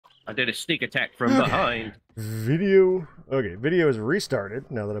I did a sneak attack from behind. Video. Okay, video is restarted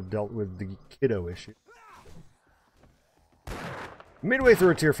now that I've dealt with the kiddo issue. Midway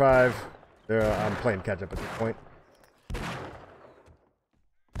through Tier 5. I'm playing catch up at this point.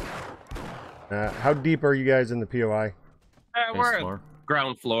 How deep are you guys in the POI? We're at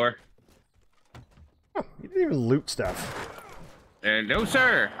ground floor. Oh, you didn't even loot stuff. No,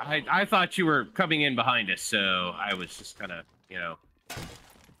 sir. I thought you were coming in behind us, so I was just kind of, you know,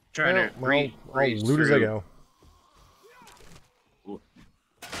 trying to I'll loot as I go. Ooh.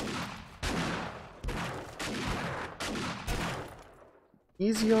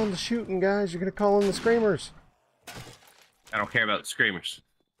 Easy on the shooting, guys. You're gonna call in the screamers. I don't care about the screamers.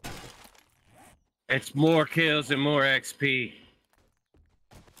 It's more kills and more XP.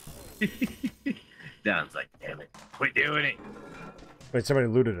 Don's like, damn it, quit doing it. Wait, somebody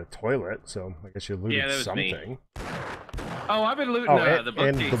looted a toilet, so I guess you looted something. Me. Oh, I've been looting the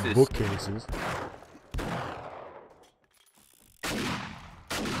bookcases. And the bookcases.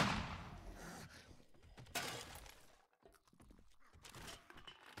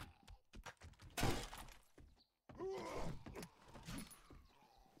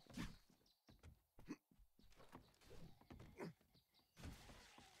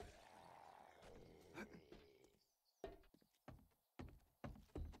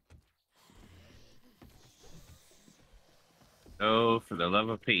 Oh, for the love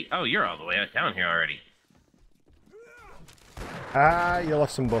of Pete. Oh, you're all the way down here already. Ah, you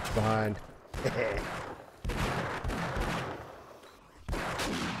left some books behind.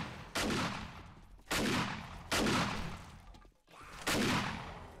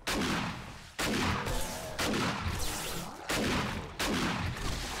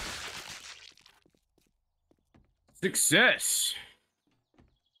 Success!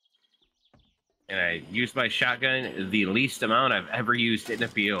 And I used my shotgun the least amount I've ever used in a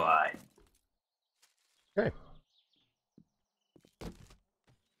POI. Okay.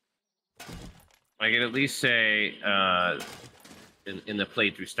 I can at least say, in the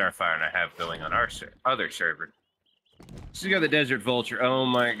playthrough Starfire and I have going on our other server. She's got the Desert Vulture. Oh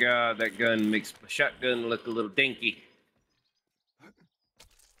my god, that gun makes the shotgun look a little dinky.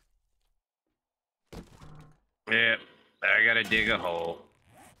 Yeah, I gotta dig a hole.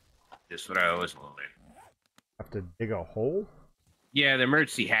 Just what I always wanted. Have to dig a hole? Yeah, the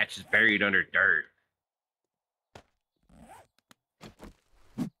emergency hatch is buried under dirt.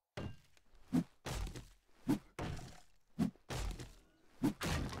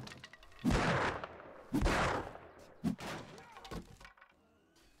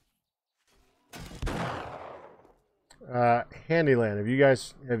 Handyland.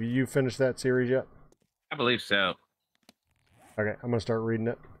 Have you finished that series yet? I believe so. Okay, I'm gonna start reading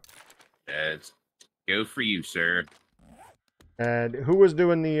it. Let's go for you, sir. And who was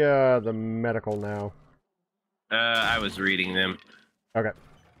doing the medical now? I was reading them. Okay,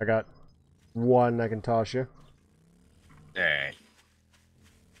 I got one I can toss you. All right.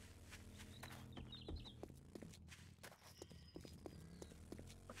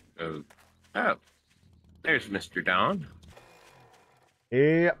 Oh, there's Mr. Don.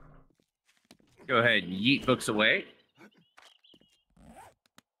 Yep. Go ahead and yeet books away.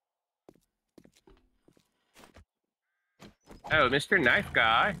 Oh, Mr. Knife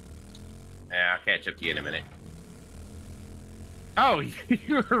Guy. Yeah, I'll catch up to you in a minute. Oh,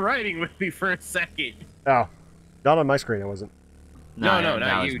 you were writing with me for a second. Oh, not on my screen, I wasn't. No,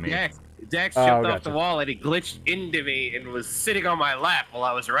 not you. Dax jumped off the wall and he glitched into me and was sitting on my lap while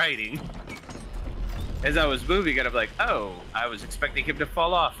I was writing. As I was moving, and I'm like, oh, I was expecting him to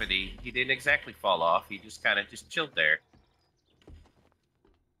fall off, and he didn't exactly fall off. He just kind of chilled there.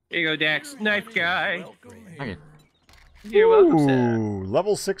 Here you go, Dax. Knife Guy. Okay. You're welcome, sir.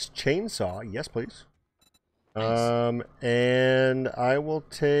 Level 6 chainsaw. Yes, please. Nice. And I will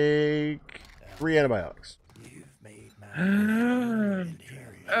take 3 antibiotics.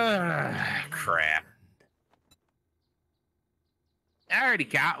 Crap. I already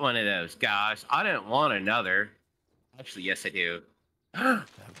got one of those, guys. I didn't want another. Actually, yes, I do. I've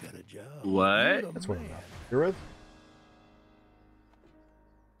got a job. What? That's what I'm not sure with.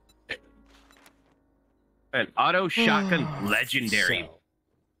 An auto shotgun legendary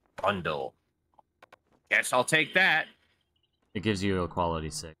bundle. Guess I'll take that. It gives you a quality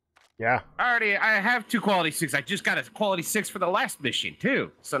 6. Yeah. I have 2 quality 6. I just got a quality 6 for the last mission,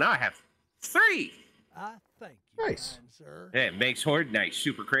 too. So now I have 3. I thank you, Nice. kind sir. Yeah, it makes Horde Night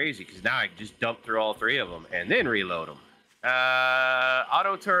super crazy, because now I can just dump through all 3 of them and then reload them.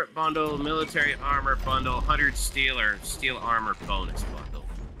 Auto turret bundle, military armor bundle, 100 steel or steel armor bonus bundle.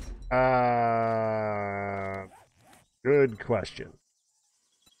 Good question.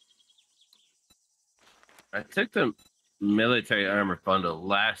 I took the military armor bundle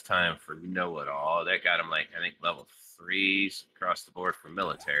last time for know-it-all. That got him like I think level 3s across the board for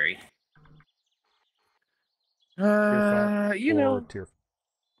military. You know,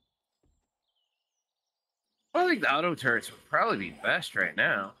 I think the auto turrets would probably be best right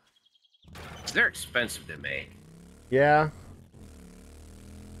now. They're expensive to make. Yeah.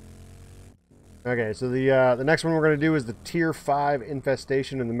 Okay, so the next one we're going to do is the Tier 5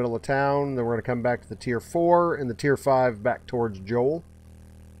 infestation in the middle of town. Then we're going to come back to the Tier 4 and the Tier 5 back towards Joel.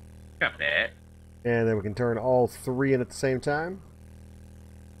 Got that. And then we can turn all 3 in at the same time.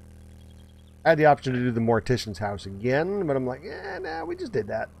 I had the option to do the Mortician's house again, but I'm like, nah, we just did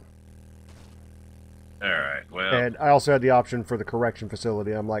that. Alright, well... And I also had the option for the correction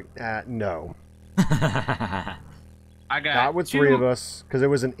facility. I'm like, no. I got Not with 3 of us, because it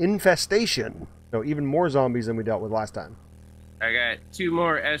was an infestation. So even more zombies than we dealt with last time. I got 2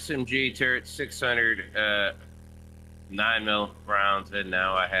 more SMG turrets, 600 9mm rounds, and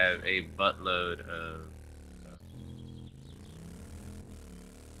now I have a buttload of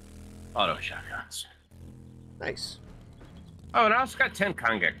auto shotguns. Nice. Oh, and I also got 10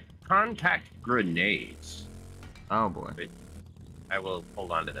 contact grenades. Oh boy. But I will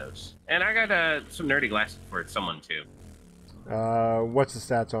hold on to those. And I got some nerdy glasses for someone too. What's the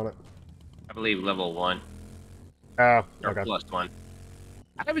stats on it? I believe level 1. Oh, or okay. +1.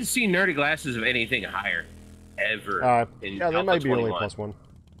 I haven't seen nerdy glasses of anything higher ever. Yeah, they might be 21. only +1.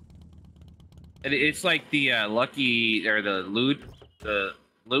 And it's like the lucky or the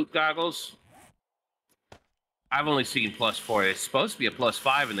loot goggles. I've only seen +4. It's supposed to be a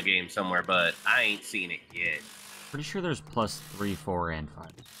 +5 in the game somewhere, but I ain't seen it yet. Pretty sure there's +3, 4, and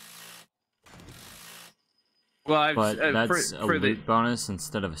 5. Well, but that's for a loot bonus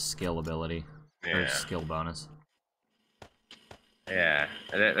instead of a skill ability. Yeah. Or skill bonus. Yeah,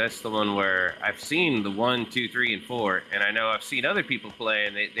 that's the one where I've seen the 1, 2, 3, and 4, and I know I've seen other people play,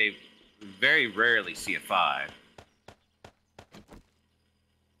 and they very rarely see a 5.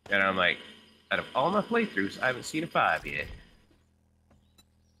 And I'm like, out of all my playthroughs, I haven't seen a 5 yet.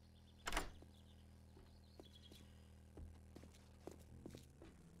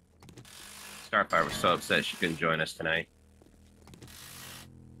 Starfire was so upset she couldn't join us tonight.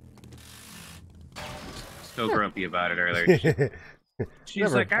 So grumpy about it earlier.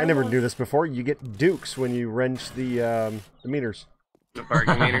 She's like, I never knew this before. You get dukes when you wrench the meters. The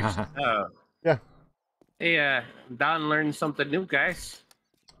parking meters? Oh. Yeah. Hey, Don learned something new, guys.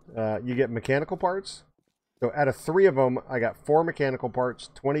 You get mechanical parts. So out of 3 of them, I got 4 mechanical parts,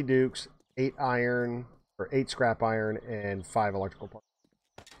 20 dukes, 8 iron, or 8 scrap iron, and 5 electrical parts.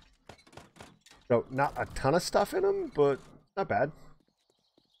 So not a ton of stuff in them, but not bad.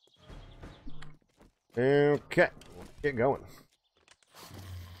 Okay, get going.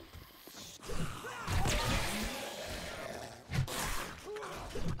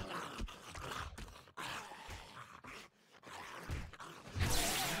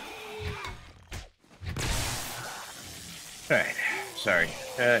 Alright, sorry.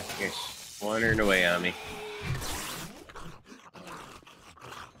 You're wandering away on me.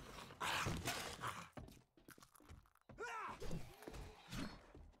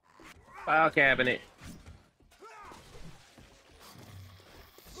 File cabinet.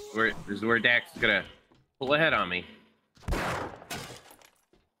 This is where Dax is gonna pull ahead on me.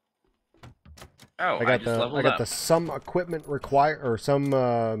 Oh, I got the some equipment require or some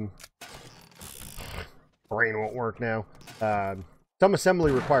brain won't work now. Some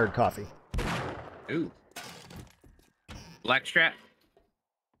assembly required coffee. Ooh. Blackstrap?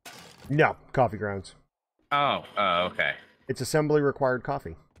 No, coffee grounds. Oh, okay. It's assembly required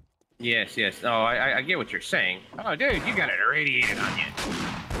coffee. Yes. Oh, I get what you're saying. Oh, dude, you got it irradiated on you.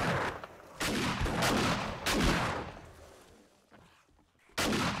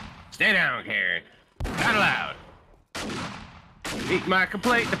 Stay down, Karen. Not allowed. Meet my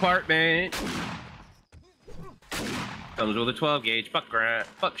complaint department. Comes with a 12-gauge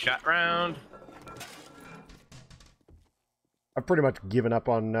buckshot round. I've pretty much given up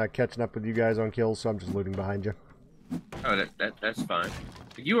on catching up with you guys on kills, so I'm just looting behind you. Oh, that's fine.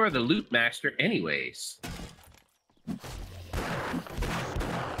 You are the loot master anyways.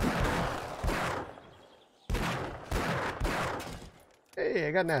 Hey,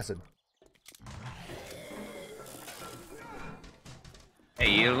 I got an acid. Hey,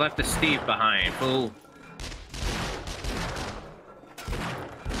 you left the Steve behind, fool.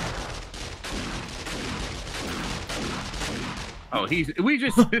 Oh, we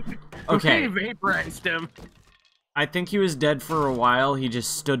just okay. We vaporized him. I think he was dead for a while. He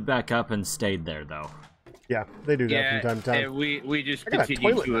just stood back up and stayed there, though. Yeah, they do that from time to time. We just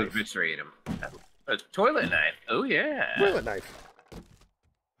continued to eviscerate him. A toilet knife. Oh yeah. Toilet knife.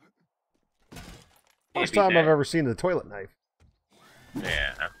 Can't First beat time that. I've ever seen the toilet knife.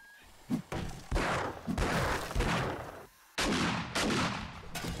 Yeah.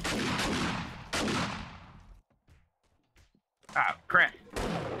 Ah, crap.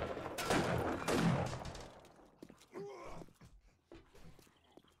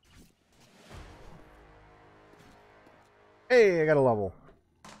 Hey, I got a level.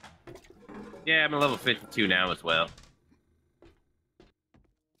 Yeah, I'm a level 52 now as well.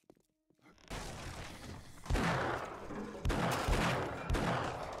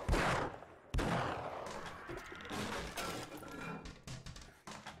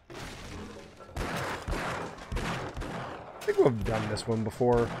 I think we've done this one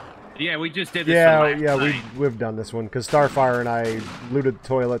before. Yeah, we just did this one last night. we've done this one because Starfire and I looted the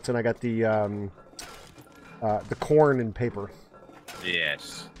toilets, and I got the corn and paper.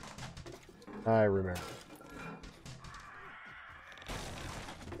 Yes. I remember.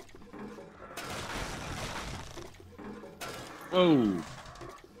 Whoa.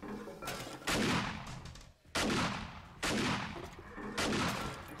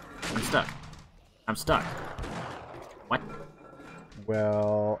 I'm stuck. I'm stuck. What?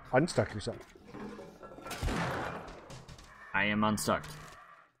 Well, unstuck yourself. I am unstuck.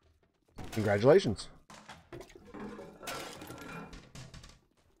 Congratulations.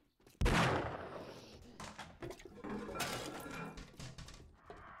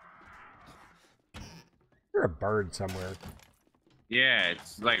 You're a bird somewhere. Yeah,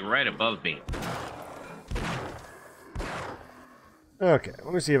 it's like right above me. Okay,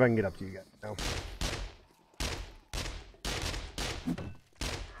 let me see if I can get up to you guys now.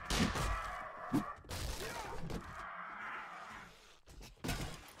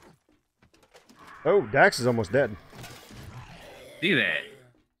 Oh, Dax is almost dead. See that?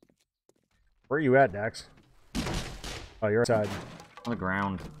 Where are you at, Dax? Oh, you're outside. On the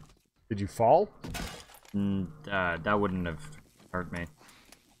ground. Did you fall? That wouldn't have hurt me.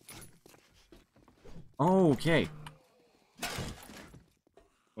 Okay.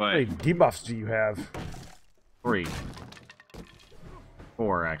 What? How many debuffs do you have? 3.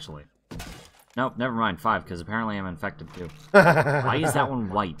 4, actually. Nope, never mind. 5, because apparently I'm infected too. Why is that one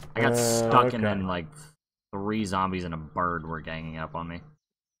white? I got stuck and then, like, 3 zombies and a bird were ganging up on me.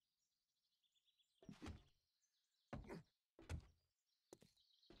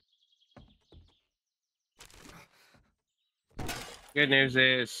 Good news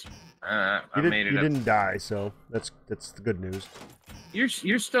is, I made it. You didn't die, so that's the good news.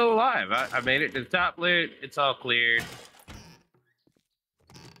 You're still alive. I made it to the top loot. It's all cleared.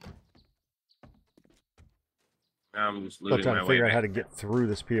 Now I'm just Still looting trying my to way figure out back. how to get through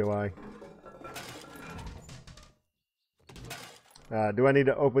this POI. Do I need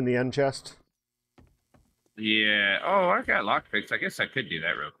to open the end chest? Yeah. Oh, I got lockpicks. I guess I could do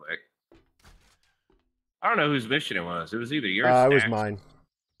that real quick. I don't know whose mission it was. It was either yours. It was Dax. mine.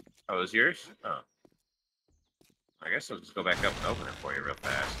 Oh, it was yours? Oh. I guess I'll just go back up and open it for you real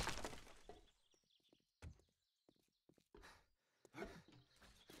fast.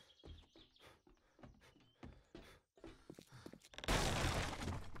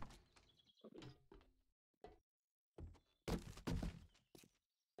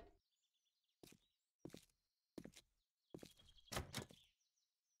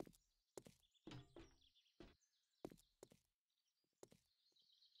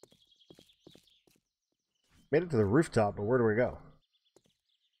 Made it to the rooftop, but where do we go?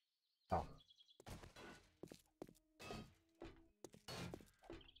 Oh.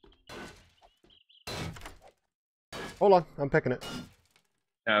 Hold on, I'm picking it.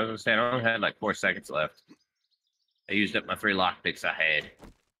 I was gonna say I only had like 4 seconds left. I used up my 3 lockpicks I had.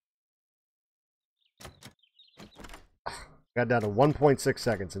 Got down to 1.6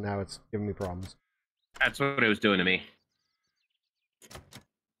 seconds, and now it's giving me problems. That's what it was doing to me.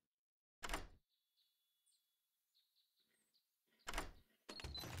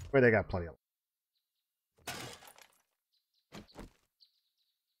 Wait, they got plenty of.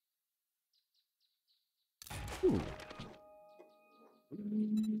 Ooh.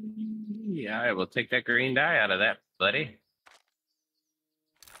 Yeah, I will take that green dye out of that, buddy.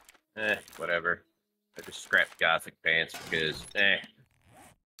 Whatever. I just scrapped Gothic pants because,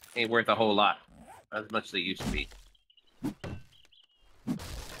 ain't worth a whole lot. Not as much as they used to be.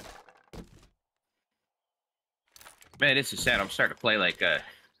 Man, this is sad. I'm starting to play like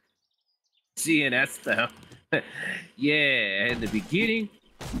CNS though. Yeah, in the beginning,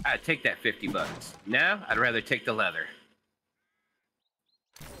 I'd take that $50. Now, I'd rather take the leather.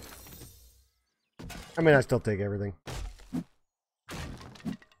 I mean, I still take everything.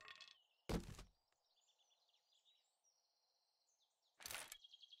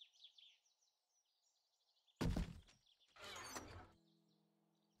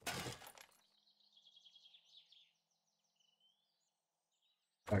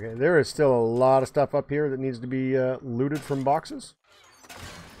 Okay, there is still a lot of stuff up here that needs to be looted from boxes.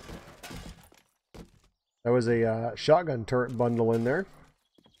 There was a shotgun turret bundle in there.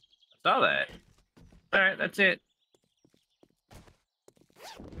 I saw that. All right, that's it.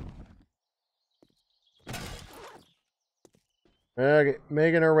 Okay,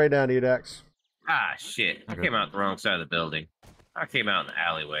 making our way down to you, Dex. Ah, shit. I came out the wrong side of the building. I came out in the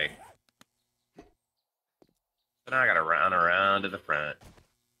alleyway. So now I gotta run around to the front.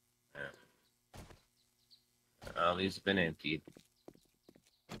 Yeah. All these have been emptied.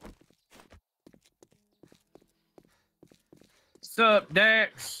 Sup,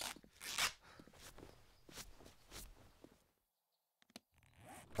 Dex?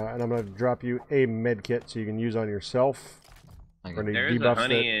 And I'm going to drop you a med kit so you can use on yourself. There's a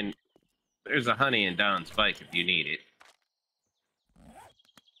honey there's a honey in Don's bike if you need it.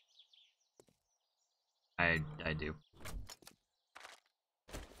 I do.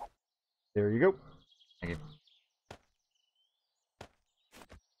 There you go. Thank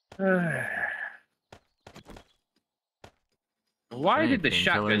you. Why did the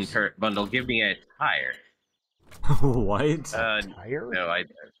shotgun turret bundle give me a tire? What? Tire? No,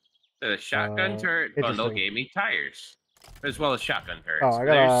 the shotgun turret bundle gave me tires, as well as shotgun turrets. Oh, I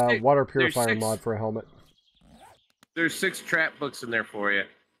got a water purifier mod for a helmet. There's 6 trap books in there for you.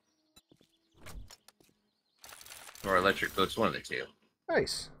 Or electric books, one of the two.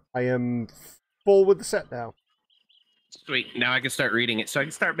 Nice. I am full with the set now. Sweet. Now I can start reading it, so I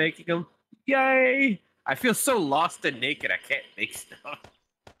can start making them. Yay! I feel so lost and naked, I can't make stuff.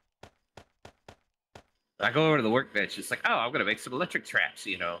 I go over to the workbench, it's like, oh, I'm going to make some electric traps,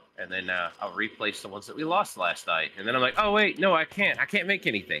 you know, and then I'll replace the ones that we lost last night. And then I'm like, oh, wait, no, I can't make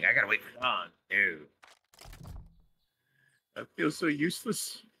anything. I got to wait for Dawn. Dude. I feel so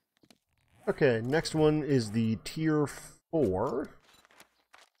useless. Okay, next one is the tier 4.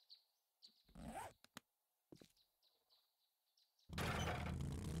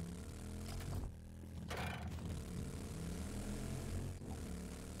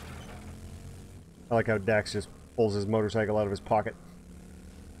 I like how Dax just pulls his motorcycle out of his pocket.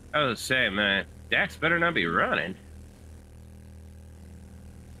 I was saying, man, Dax better not be running.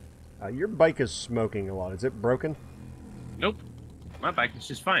 Your bike is smoking a lot. Is it broken? Nope. My bike is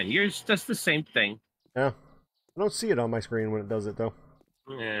just fine. Yours does the same thing. Yeah. I don't see it on my screen when it does it, though.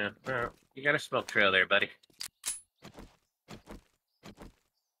 Yeah. Well, you got a smoke trail there, buddy.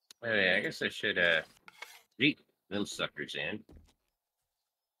 Oh, yeah, I guess I should, eat them suckers in.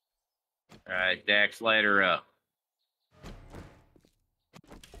 Alright, Dax, light her up.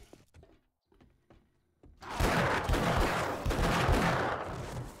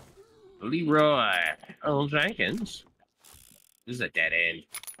 Leroy. Oh, Jenkins. This is a dead end.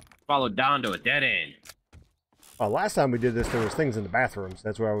 Followed Don to a dead end. Last time we did this, there was things in the bathrooms.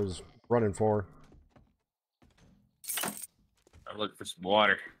 That's what I was running for. I'm looking for some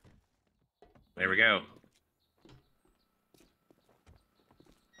water. There we go.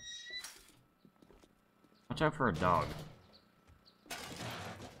 Watch out for a dog.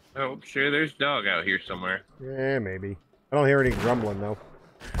 Oh, sure, there's a dog out here somewhere. Yeah, maybe. I don't hear any grumbling, though.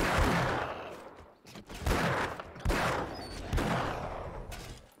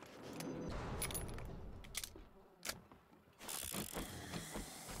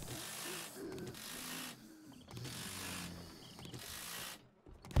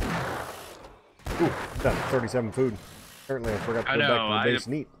 Ooh, done 37 food. Apparently I forgot to go back to the base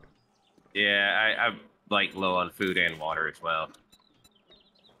and eat. Yeah, I'm like low on food and water as well.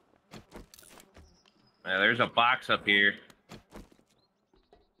 There's a box up here.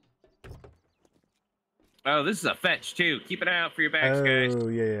 Oh, this is a fetch too. Keep an eye out for your backs, guys. Oh,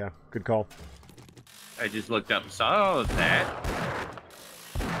 yeah. Good call. I just looked up and saw that.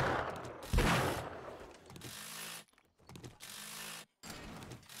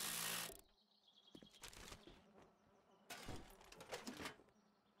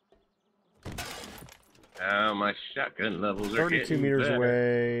 Oh, my shotgun levels are 32 meters better.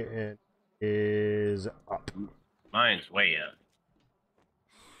 away and is up. Mine's way up.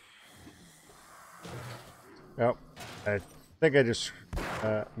 Oh, I think I just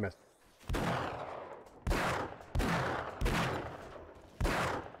missed.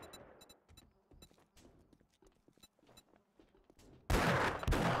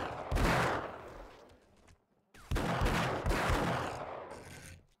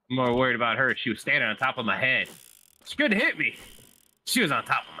 I'm more worried about her. She was standing on top of my head. She couldn't hit me. She was on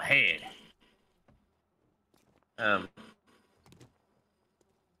top of my head.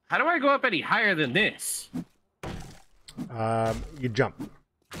 How do I go up any higher than this? You jump.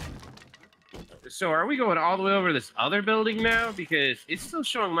 So are we going all the way over to this other building now? Because it's still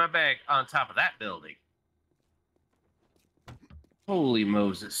showing my bag on top of that building. Holy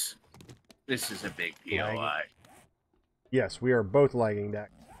Moses. This is a big POI. Yes, we are both lagging,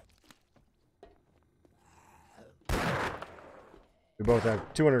 Dak. We both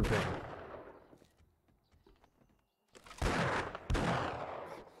have 200 ping.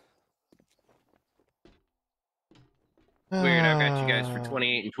 Weird, I've got you guys for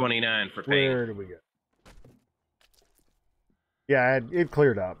 28 and 29 for ping. Where do we go? Yeah, it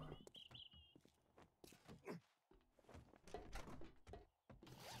cleared up.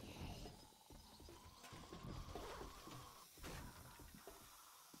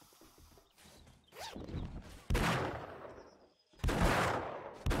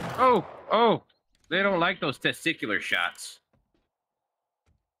 Oh, they don't like those testicular shots.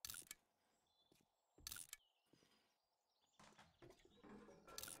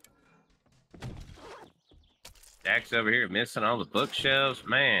 Dak's over here missing all the bookshelves.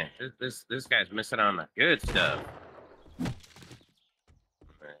 Man, this guy's missing on the good stuff. I'm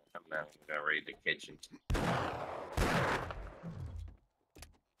not gonna raid the kitchen.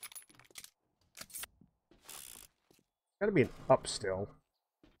 Gotta be an up still.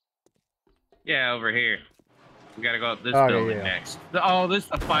 Yeah, over here. We gotta go up this building next. Oh, this is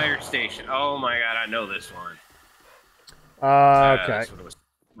the fire station. Oh my god, I know this one. Okay. This one was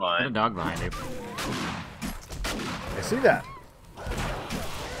fun. There's a dog behind you. I see that.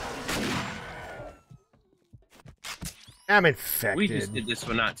 I'm infected. We just did this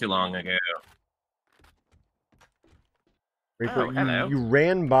one not too long ago. Reaper, Oh, hello. you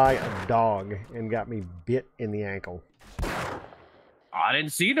ran by a dog and got me bit in the ankle. I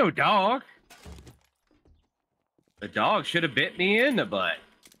didn't see no dog. The dog should have bit me in the butt.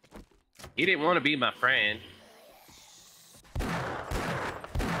 He didn't want to be my friend.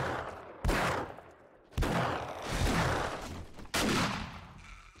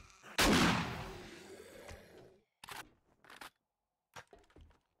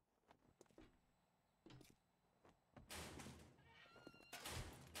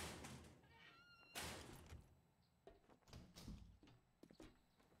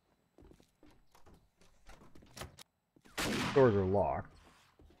 Doors are locked.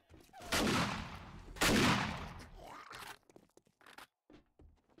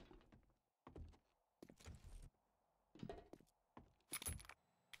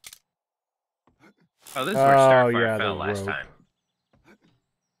 Oh, this is where Starfire yeah, fell the last rope. time.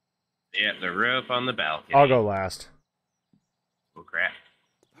 Yep, the rope on the balcony. I'll go last. Oh, crap.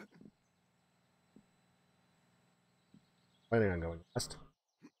 Planning on going last.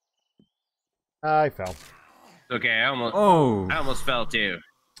 I fell. Okay, I almost fell too.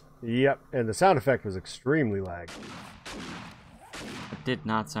 Yep, and the sound effect was extremely lag. It did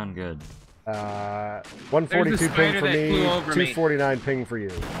not sound good. 142 ping for me, 249 ping for you.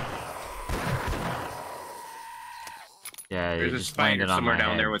 Yeah, There's you a just spider landed on somewhere my down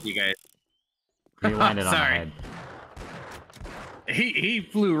head. there with you guys. He landed on my Sorry. head. He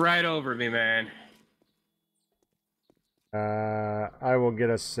flew right over me, man. I will get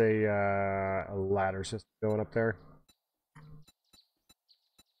us a ladder system going up there.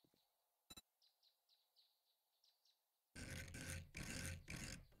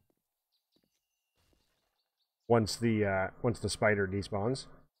 Once the spider despawns.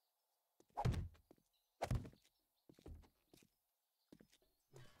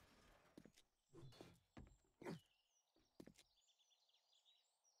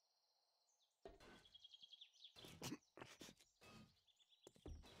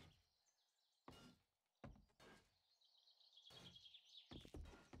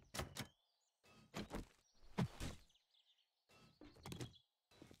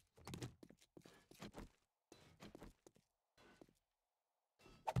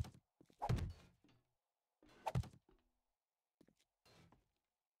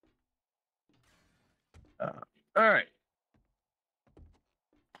 All right.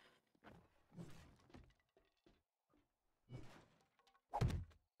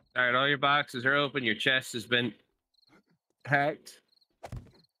 All right, all your boxes are open. Your chest has been hacked.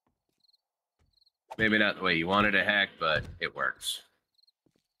 Maybe not the way you wanted it hacked, but it works.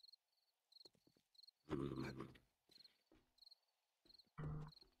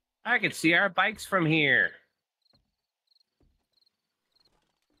 I can see our bikes from here.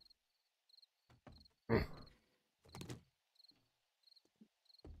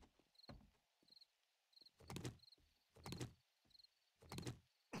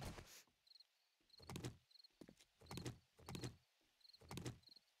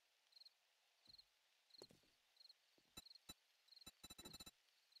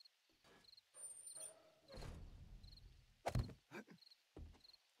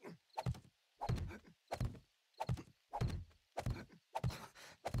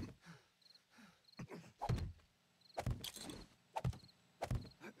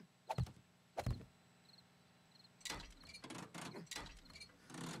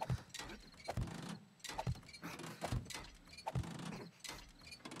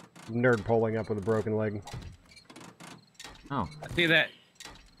 nerd poling up with a broken leg. Oh. I see that.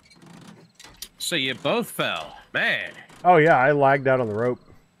 So you both fell. Man. Oh, yeah, I lagged out on the rope.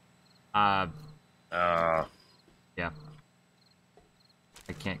 Yeah.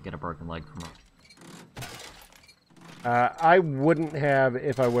 I can't get a broken leg from her. I wouldn't have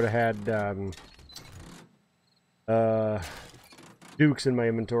if I would have had Dukes in my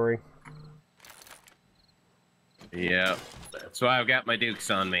inventory. Yeah. That's why I've got my Dukes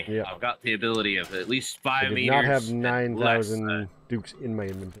on me. Yep. I've got the ability of at least 5 meters. I did not have and 9,000 less, Dukes in my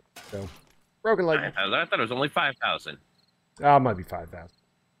inventory. So, broken leg. I thought it was only 5,000. Oh, it might be 5,000.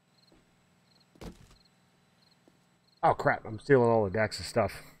 Oh, crap. I'm stealing all of Dax's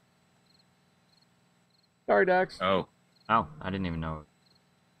stuff. Sorry, Dax. Oh. Oh, I didn't even know.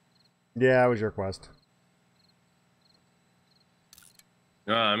 Yeah, it was your quest.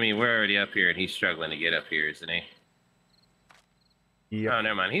 Well, I mean, we're already up here, and he's struggling to get up here, isn't he? Yep. Oh,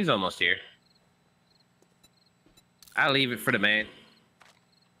 never mind. He's almost here. I'll leave it for the man.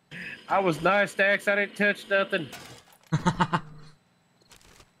 I was nice, Dax. I didn't touch nothing.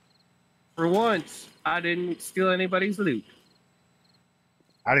 For once, I didn't steal anybody's loot.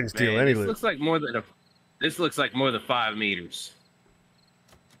 I didn't steal any loot. Looks like more than this looks like more than 5 meters.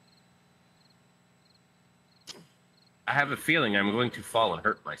 I have a feeling I'm going to fall and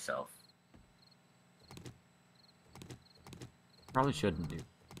hurt myself. Probably shouldn't do.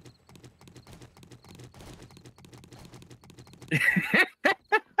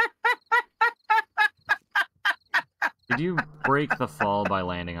 Did you break the fall by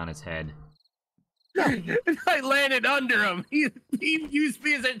landing on his head? I landed under him. He used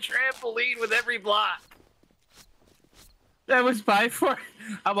me as a trampoline with every block. That was by far.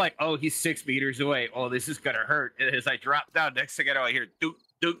 I'm like, oh, he's 6 meters away. Oh, this is gonna hurt. And as I drop down, next thing I know, I hear dook,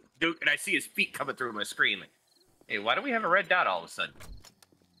 dook, dook, and I see his feet coming through my screen. Like, hey, why do we have a red dot all of a sudden?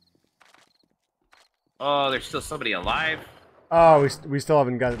 Oh, there's still somebody alive. Oh, we still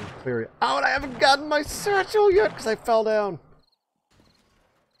haven't gotten clear yet. Oh, and I haven't gotten my satchel yet because I fell down.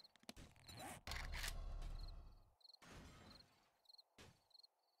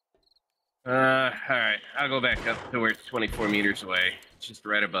 All right. I'll go back up to where it's 24 meters away. It's just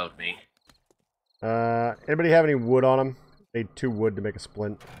right above me. Anybody have any wood on them? Need 2 wood to make a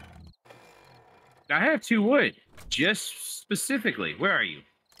splint. I have 2 wood. Just specifically. Where are you?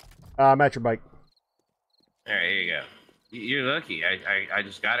 I'm at your bike. All right, here you go. You're lucky. I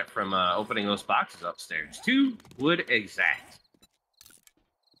just got it from opening those boxes upstairs. 2 wood exact.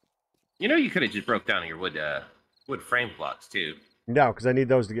 You know, you could have just broke down your wood frame blocks too. No, because I need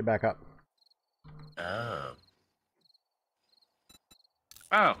those to get back up. Oh.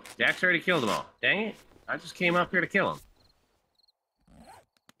 Oh, Dax already killed them all. Dang it. I just came up here to kill him.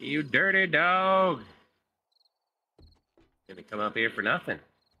 You dirty dog. Gonna come up here for nothing.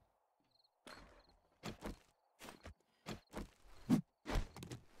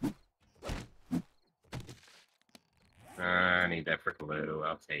 I need that for glue.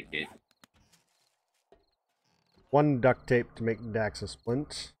 I'll take it. 1 duct tape to make Dax a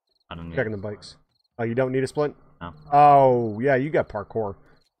splint. I don't need Checking the bikes. Oh, you don't need a splint? No. Oh, yeah, you got parkour.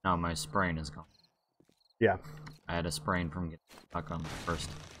 No, my sprain is gone. Yeah. I had a sprain from getting stuck on the first.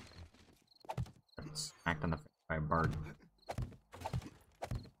 Smacked in the face by a bird.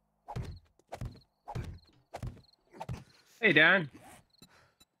 Hey, Don.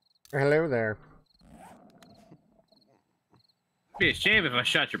 Hello there. Be a shame if I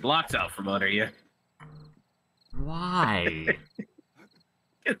shot your blocks out from under you. Why?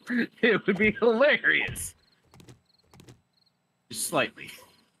 It would be hilarious. Just slightly.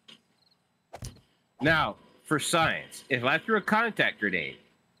 Now, for science, if I threw a contact grenade,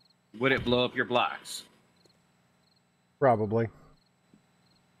 would it blow up your blocks? Probably.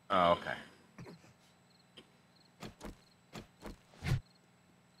 Oh, okay.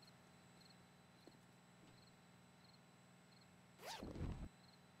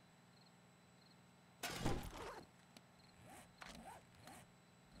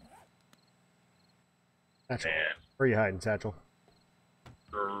 Satchel. Man. Where are you hiding, Satchel?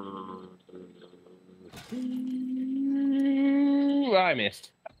 I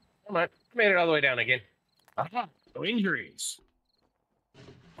missed. Come on. Made it all the way down again. Aha. No injuries.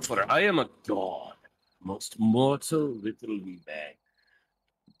 For I am a god. Most mortal little wee bag.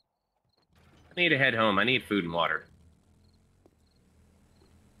 I need to head home. I need food and water.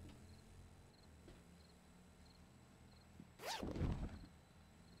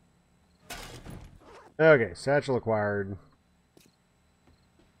 Okay, satchel acquired.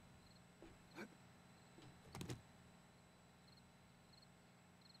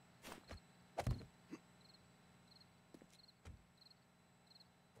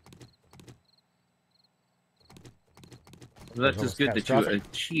 That is good that you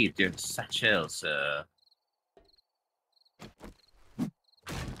achieved your satchel, sir.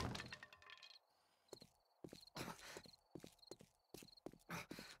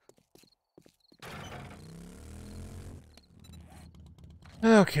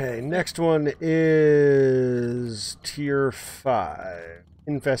 Okay, next one is Tier 5.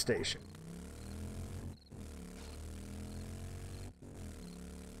 Infestation.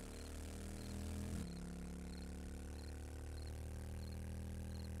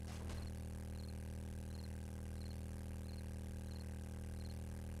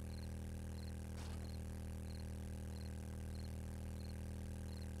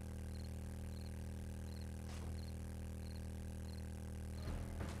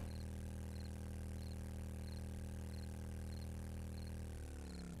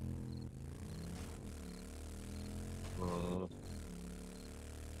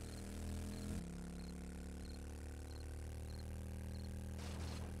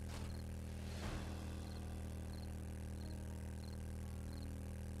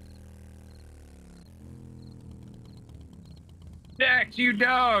 Jack, you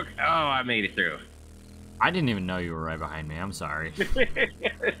dog! Oh, I made it through. I didn't even know you were right behind me. I'm sorry.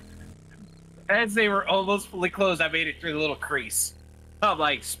 As they were almost fully closed, I made it through the little crease. I'm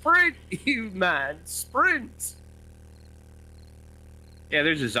like, sprint, you man, sprint! Yeah,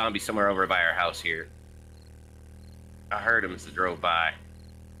 there's a zombie somewhere over by our house here. I heard him as I drove by.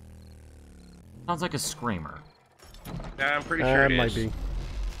 Sounds like a screamer. I'm pretty sure it might is. be.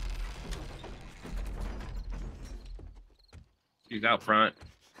 He's out front.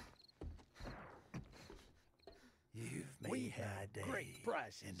 You've made my day. Great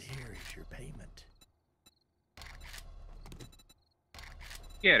price, and here is your payment.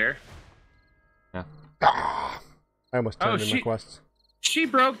 Get her. Yeah. Ah, I almost turned in my quests. She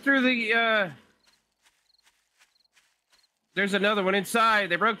broke through the, There's another one inside.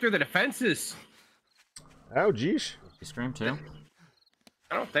 They broke through the defenses. Oh, geez. You screamed too?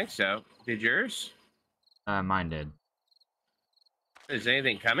 I don't think so. Did yours? Mine did. Is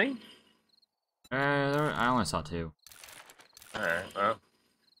anything coming? I only saw 2. Alright, well.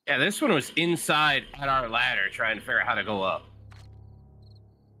 Yeah, this one was inside at our ladder trying to figure out how to go up.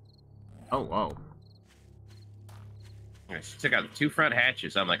 Oh, whoa. She took out the 2 front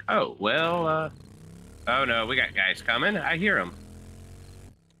hatches. I'm like, oh, well, oh no, we got guys coming. I hear them.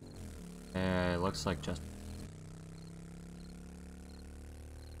 It looks like just...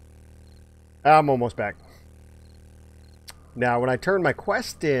 I'm almost back. Now, when I turn my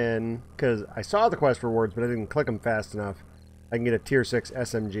quest in, because I saw the quest rewards, but I didn't click them fast enough, I can get a Tier 6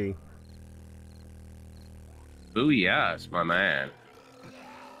 SMG. Booyah, my man.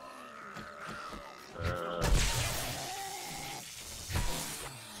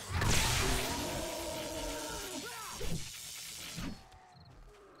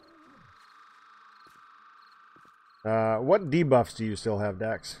 What debuffs do you still have,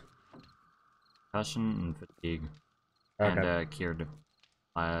 Dax? Concussion and fatigue. Okay. And cured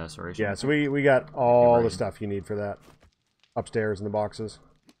laceration. Yeah, so we got all the stuff you need for that upstairs in the boxes.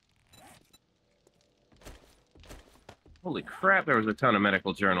 Holy crap, there was a ton of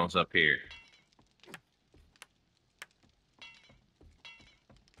medical journals up here.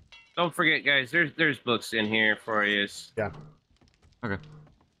 Don't forget, guys, there's books in here for you. Yeah. Okay.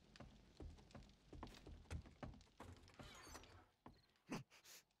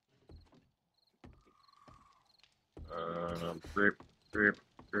 Grip, grip,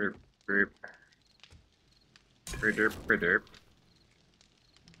 grip, grip. Derp, derp.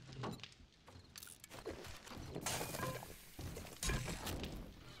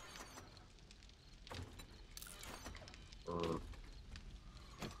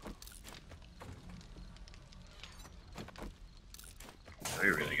 We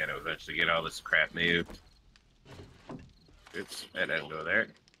really gotta eventually get all this crap moved. Oops, that doesn't go there.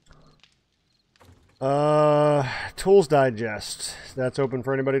 Tools Digest. That's open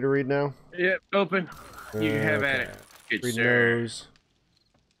for anybody to read now? Yep, open. You can have at it. Good Reading sir. those.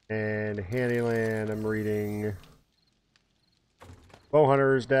 And Handyland, I'm reading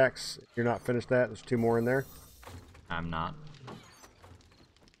Bowhunters, Dex. If you're not finished that, there's 2 more in there. I'm not.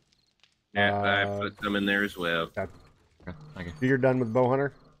 Yeah, I put some in there as well. Okay. Okay, thank you. You're done with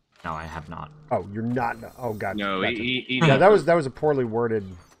Bowhunter? No, I have not. Oh, you're not. Oh, gotcha. No, gotcha. yeah, that was a poorly worded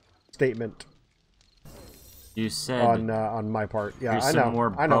statement. You said on my part. Yeah, there's I know. some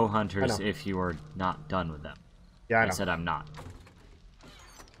more I know. bow hunters if you are not done with them. Yeah, I I know. said I'm not.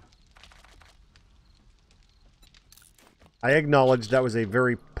 I acknowledge that was a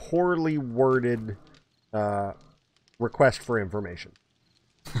very poorly worded request for information.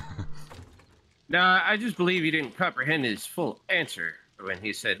 No, I just believe you didn't comprehend his full answer when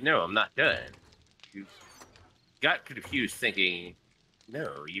he said, "No, I'm not done." You got confused, thinking,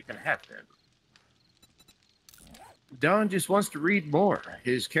 "No, you can have them." Don just wants to read more.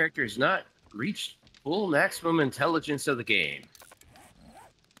 His character has not reached full maximum intelligence of the game.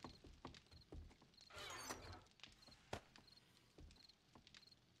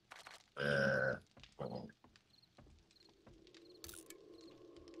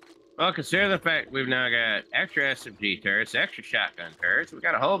 Well, consider the fact we've now got extra SMG turrets, extra shotgun turrets. We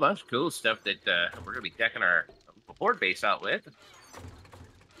got a whole bunch of cool stuff that we're gonna be decking our board base out with.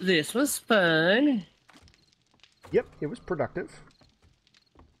 This was fun. Yep, it was productive.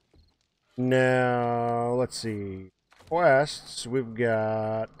 Now, let's see. Quests, we've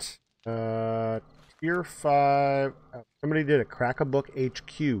got Tier 5. Somebody did a Crack-a-Book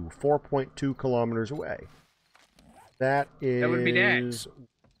HQ, 4.2 kilometers away. That would be Dax.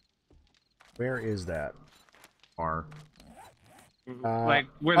 Where is that? Far. Like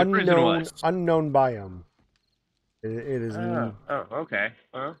where the prison was. Unknown biome. It is. Oh, okay.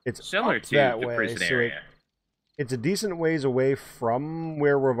 Well, it's similar to that the way, prison so area. It's a decent ways away from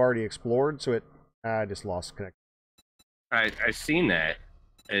where we've already explored, so I just lost connection. I've seen that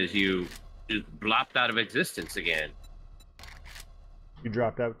as you just blopped out of existence again. You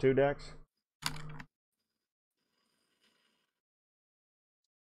dropped out too, Dax?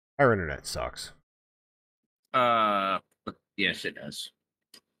 Our internet sucks. Yes, it does.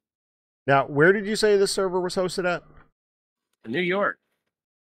 Now, where did you say this server was hosted at? New York.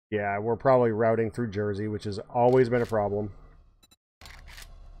 Yeah, we're probably routing through Jersey, which has always been a problem.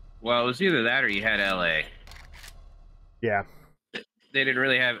 Well, it was either that or you had LA. Yeah. They didn't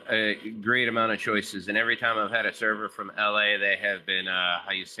really have a great amount of choices, and every time I've had a server from LA, they have been,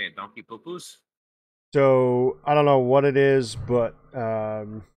 how you say it, donkey poo-poos? So, I don't know what it is, but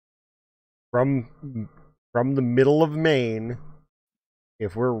from the middle of Maine,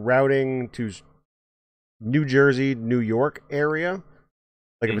 if we're routing to New Jersey, New York area,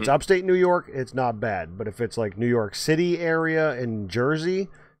 like if it's upstate New York, it's not bad. But if it's like New York City area and Jersey,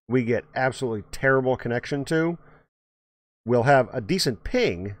 we get absolutely terrible connection to. We'll have a decent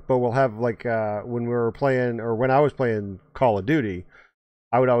ping, but we'll have like when we were playing, or when I was playing Call of Duty,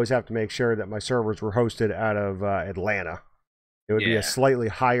 I would always have to make sure that my servers were hosted out of Atlanta. It would be a slightly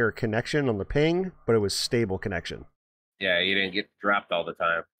higher connection on the ping, but it was stable connection. Yeah, you didn't get dropped all the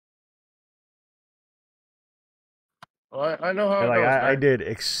time. Well, I know how it goes. I did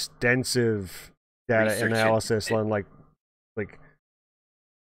extensive data analysis on like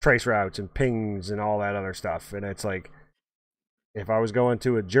trace routes and pings and all that other stuff, and it's like if I was going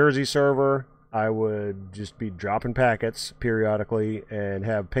to a Jersey server, I would just be dropping packets periodically and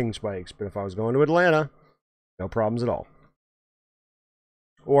have ping spikes. But if I was going to Atlanta, no problems at all.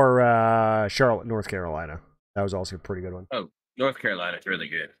 Or Charlotte, North Carolina. That was also a pretty good one. Oh, North Carolina's really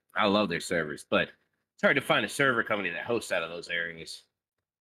good. I love their servers, but it's hard to find a server company that hosts out of those areas.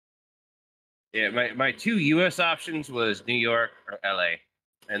 Yeah, my two U.S. options was New York or L.A.,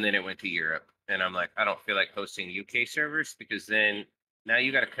 and then it went to Europe. And I'm like, I don't feel like hosting UK servers because then now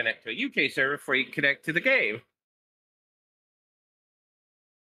you got to connect to a UK server before you connect to the game.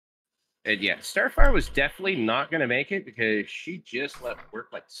 And yeah, Starfire was definitely not going to make it because she just left work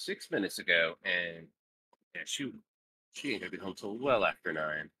like 6 minutes ago, and yeah, she ain't gonna be home till well after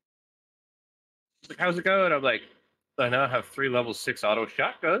 9. She's like, "How's it going?" I'm like, "I now have 3 level 6 auto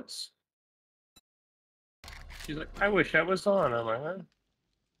shotguns." She's like, "I wish I was on." I'm like, huh?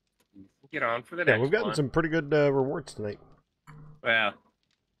 Get on for the next one. Yeah, we've gotten some pretty good rewards tonight. Well,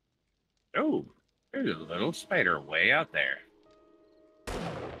 oh, there's a little spider way out there.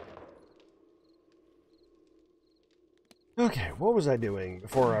 Okay, what was I doing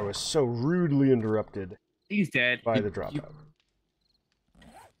before I was so rudely interrupted? He's dead. By the dropout.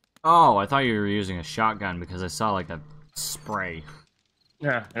 Oh, I thought you were using a shotgun because I saw like a spray.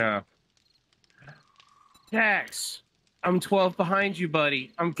 No. Dax, I'm 12 behind you,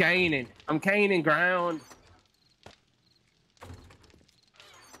 buddy. I'm gaining ground.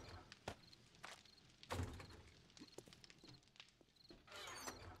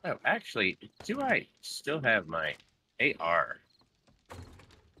 Oh, actually, do I still have my AR? I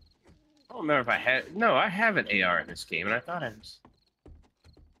don't remember if I had. No, I have an AR in this game, and I thought I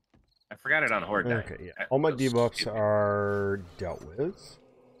forgot it on Horde Night. Okay, yeah. All my debuffs are dealt with.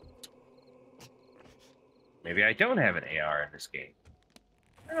 Maybe I don't have an AR in this game.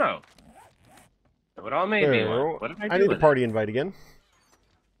 Oh. That would all made me one. What did I do? I need a party invite again.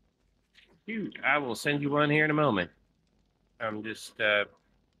 Dude, I will send you one here in a moment. I'm just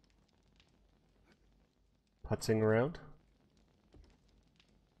putzing around.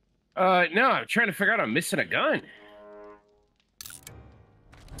 No, I'm trying to figure out I'm missing a gun.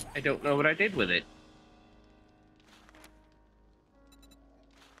 I don't know what I did with it.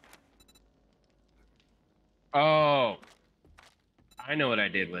 Oh, I know what I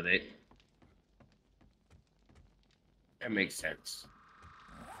did with it. That makes sense.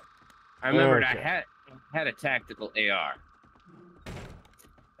 I remembered I had a tactical AR,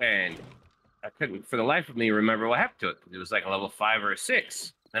 and I couldn't, for the life of me, remember what happened to it. It was like a level 5 or a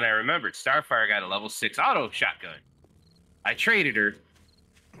 6. Then I remembered Starfire got a level 6 auto shotgun. I traded her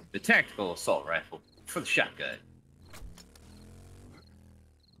the tactical assault rifle for the shotgun.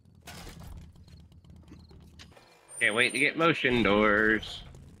 Can't wait to get motion doors.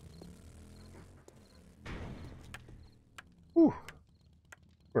 Whew.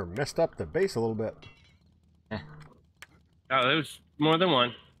 We're messed up the base a little bit. Eh. Oh, there was more than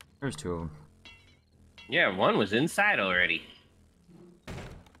one. There's 2 of them. Yeah, one was inside already.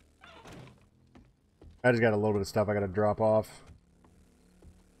 I just got a little bit of stuff I gotta drop off.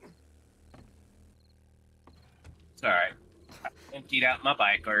 It's alright. I emptied out my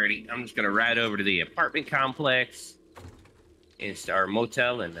bike already. I'm just gonna ride over to the apartment complex, our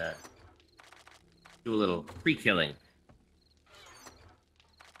motel, and do a little pre-killing.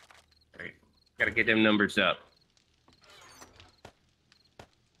 Alright, gotta get them numbers up.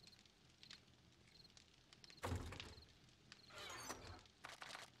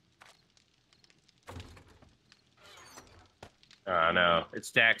 Oh no,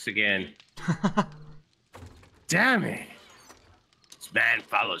 it's Dax again. Damn it! This man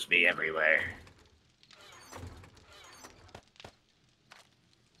follows me everywhere.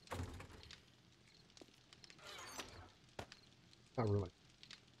 Not really.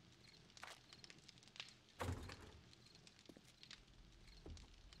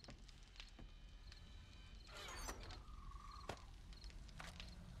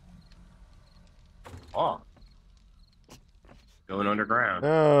 Oh. Going underground.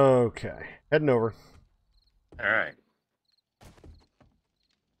 Okay. Heading over. Alright.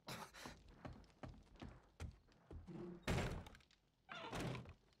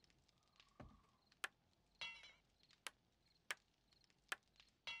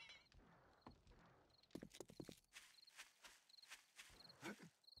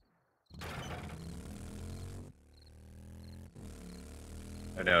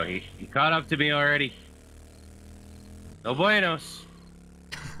 I know, he caught up to me already. No buenos.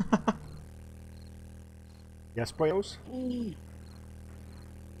 Yes, boyos?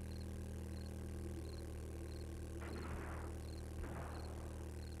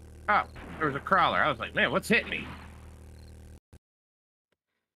 Oh, there was a crawler. I was like, man, what's hitting me?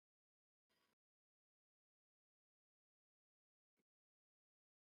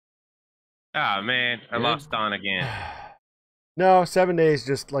 Ah, man, I lost Dawn again. No, 7 days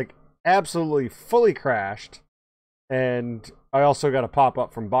just like absolutely fully crashed. And I also got a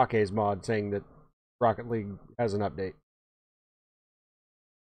pop-up from Bake's mod saying that Rocket League has an update.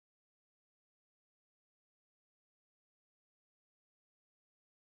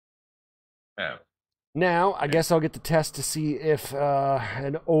 Oh. Now, I guess I'll get the test to see if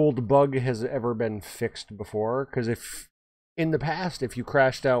an old bug has ever been fixed before. Because if, in the past, if you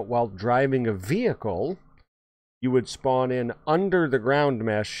crashed out while driving a vehicle, you would spawn in under the ground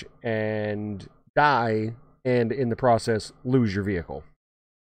mesh and die, and in the process, lose your vehicle.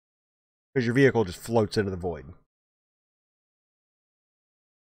 Because your vehicle just floats into the void.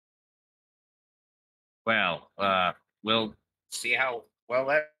 Well, we'll see how well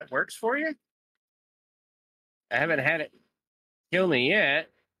that works for you. I haven't had it kill me yet.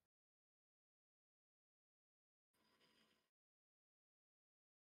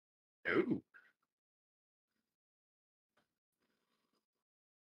 Ooh.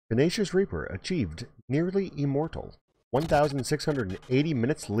 Tenacious Reaper achieved nearly immortal. 1,680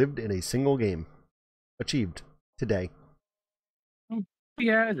 minutes lived in a single game. Achieved today.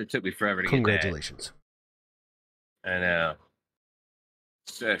 Yeah, it took me forever to get that. Congratulations. I know.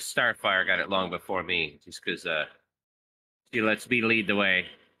 Starfire got it long before me, just because she lets me lead the way.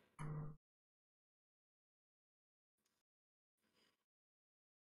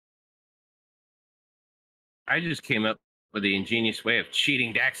 I just came up with the ingenious way of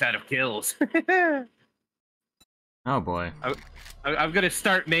cheating Dax out of kills. Oh boy. I'm going to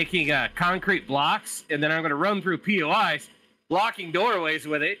start making concrete blocks, and then I'm going to run through POIs, blocking doorways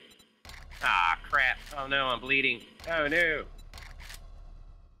with it. Ah, crap. Oh no, I'm bleeding. Oh no.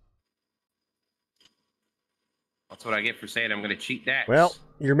 That's what I get for saying I'm going to cheat Dax. Well,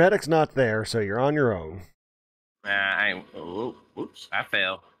 your medic's not there, so you're on your own. Oops, I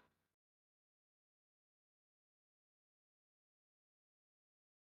fell.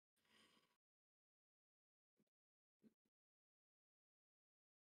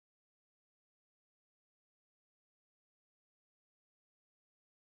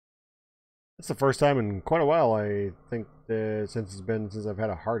 That's the first time in quite a while, I think, since I've had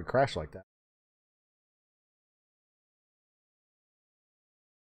a hard crash like that.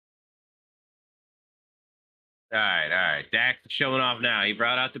 All right. Dax is showing off now. He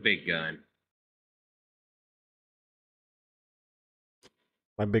brought out the big gun.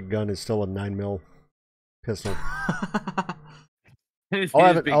 My big gun is still a 9mm pistol. His I'll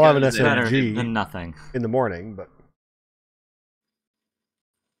have an Better SMG than nothing. in the morning, but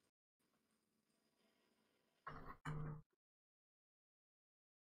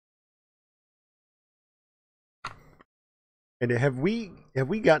and have we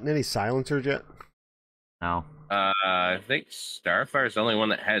gotten any silencers yet? No. I think Starfire's the only one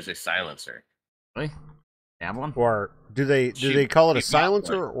that has a silencer. Really? Have one? Or do they call it a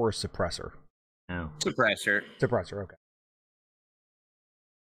silencer or a suppressor? No. Suppressor. Suppressor, okay.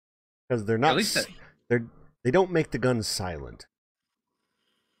 Because they're not. At least they don't make the guns silent.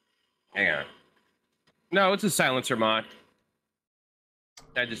 Hang on. No, it's a silencer mod.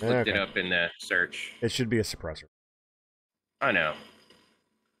 I just looked it up in the search. It should be a suppressor. I know.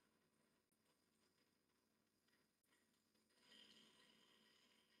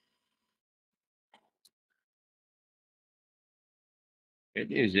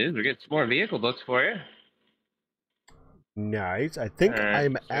 Good news is we get some more vehicle books for you. Nice. I think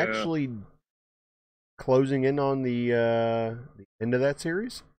I'm actually closing in on the end of that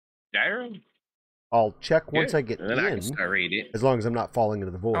series. Gyro? I'll check once I get in. I can start reading it. As long as I'm not falling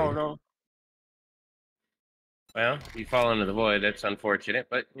into the void. Oh, no. Well, you fall into the void. That's unfortunate,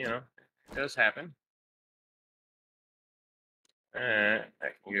 but, you know, it does happen. I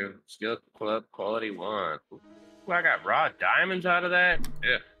can go Steel Club Quality 1. Ooh, I got raw diamonds out of that?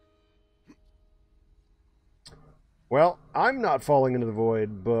 Yeah. Well, I'm not falling into the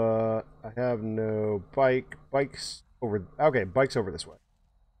void, but I have no bike. Bike's over. Okay, bike's over this way.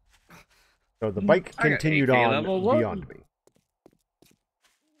 So the bike continued on beyond me.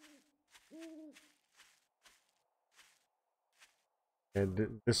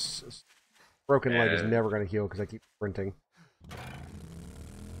 And this broken leg is never going to heal because I keep sprinting.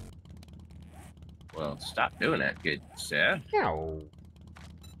 Well, stop doing that, good sir. No.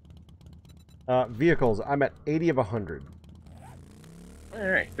 Vehicles, I'm at 80 of 100. All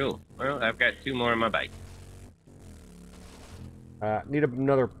right, cool. Well, I've got 2 more on my bike. Need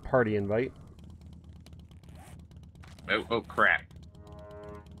another party invite. Oh, crap.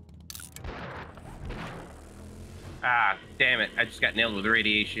 Ah, damn it. I just got nailed with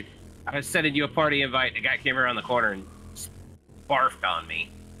radiation. I was sending you a party invite. The guy came around the corner and barfed on me.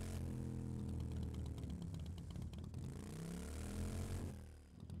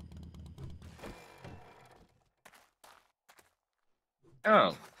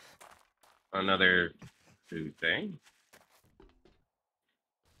 Oh. Another food thing.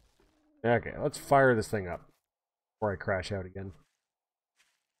 Okay, let's fire this thing up before I crash out again.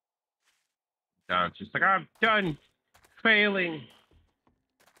 Don's just like, I'm done failing.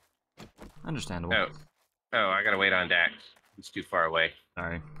 Understandable. Oh, I gotta wait on Dax. He's too far away.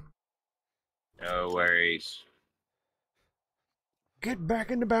 Sorry. No worries. Get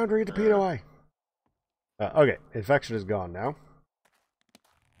back into boundary at the POI. Okay, infection is gone now.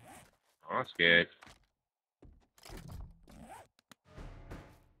 Oh, that's good.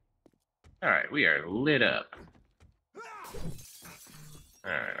 Alright, we are lit up.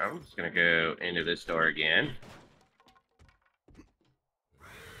 Alright, I'm just gonna go into this door again.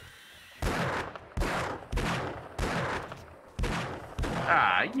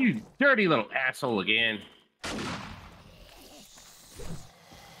 Ah, you dirty little asshole again.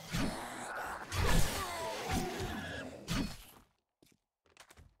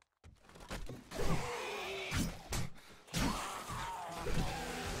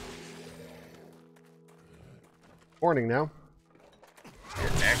 Warning now.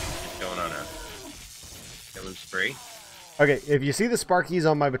 Just going on a killing spree. Okay, if you see the Sparkies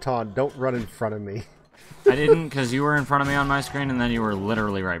on my baton, don't run in front of me. I didn't, because you were in front of me on my screen, and then you were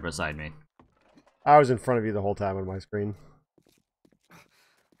literally right beside me. I was in front of you the whole time on my screen.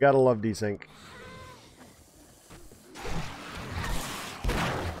 Gotta love desync.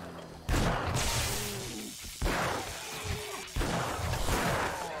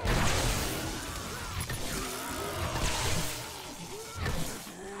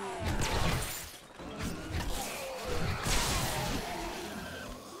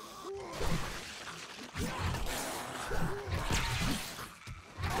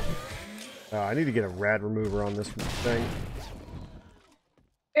 I need to get a rad remover on this thing.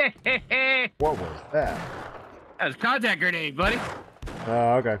 What was that? That was a contact grenade, buddy.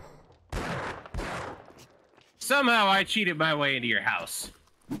 Okay. Somehow I cheated my way into your house.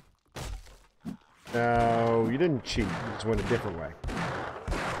 No, you didn't cheat. You just went a different way.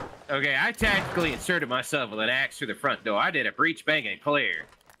 Okay, I tactically inserted myself with an axe through the front door. I did a breach, bang, and clear.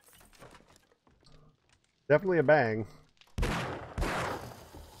 Definitely a bang.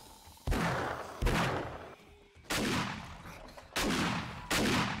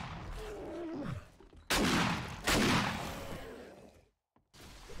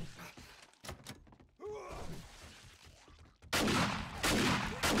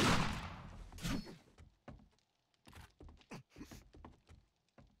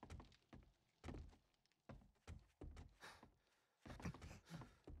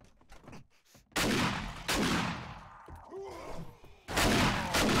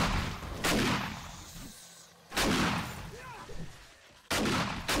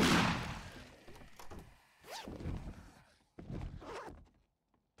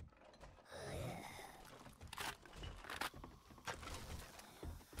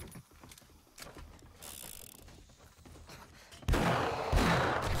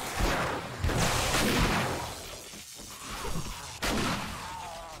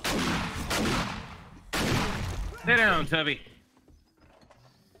 Sit down, Tubby.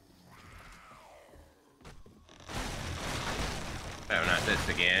 Oh, not this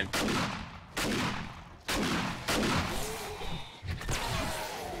again.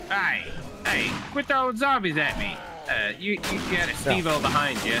 Hey, quit throwing zombies at me. You got a Steve-O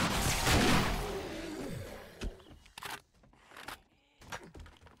behind you.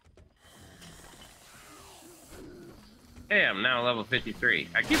 Hey, I'm now level 53.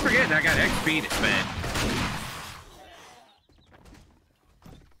 I keep forgetting I got XP to spend.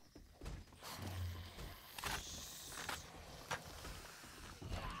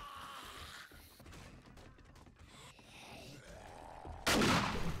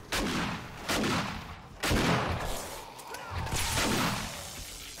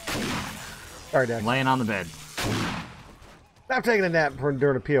 Sorry, Dex. Laying on the bed. Stop taking a nap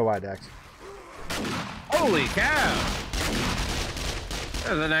during a POI, Dex. Holy cow!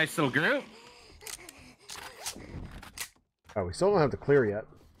 That was a nice little group. Oh, we still don't have to clear yet.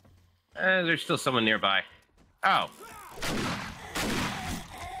 There's still someone nearby. Oh.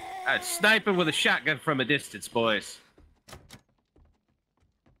 Sniping with a shotgun from a distance, boys.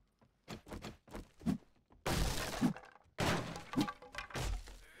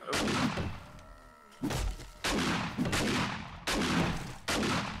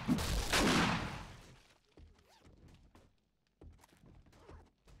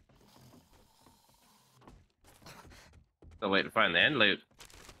 Still waiting to find the end loot.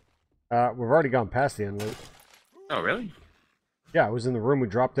 We've already gone past the end loot. Oh, really? Yeah, it was in the room we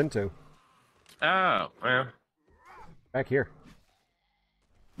dropped into. Oh, well. Back here.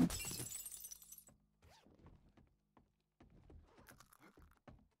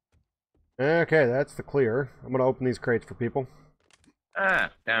 Okay, that's the clear. I'm gonna open these crates for people.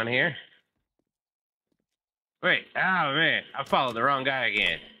 Down here. Wait, oh man, I followed the wrong guy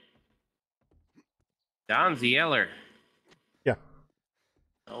again. Don's the Yeller. Yeah.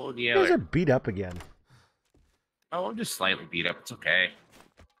 Old You guys are Yeller. beat up again. Oh, I'm just slightly beat up. It's okay.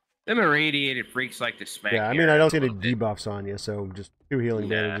 Them irradiated freaks like to smack. Yeah, I mean, I don't see any debuffs on you, so just 2 healing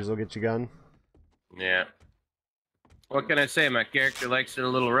damages will get you gone. Yeah. What can I say? My character likes it a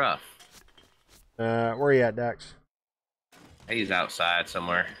little rough. Where are you at, Dax? He's outside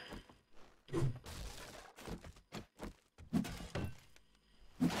somewhere.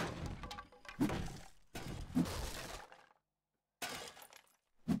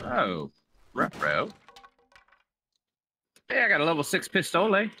 Oh, bro. Hey, I got a level 6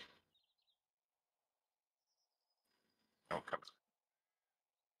 pistole. Oh, come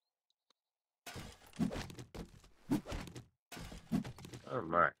on. Oh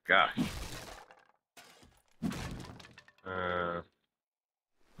my gosh.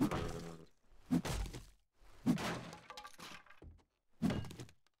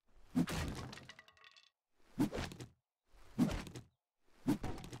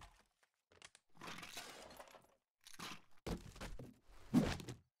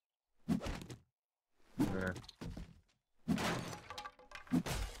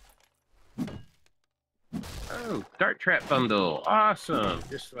 Oh, dart trap bundle. Awesome.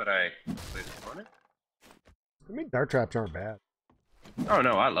 Just what I wanted. I mean, dart traps aren't bad. Oh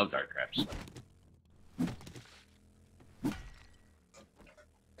no, I love dart traps.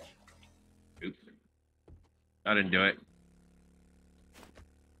 Oops. I didn't do it.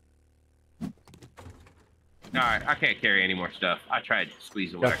 Alright, I can't carry any more stuff. I tried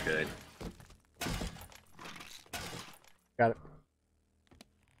squeezing what I could. Got it.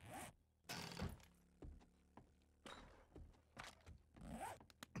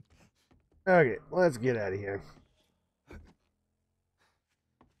 Okay, let's get out of here.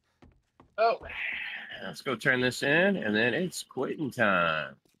 Oh, let's go turn this in, and then it's quitting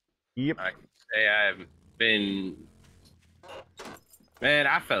time. Yep. I can say I've been... Man,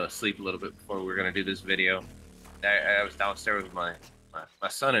 I fell asleep a little bit before we were going to do this video. I was downstairs with my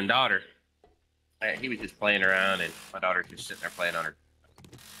son and daughter. He was just playing around, and my daughter just sitting there playing on her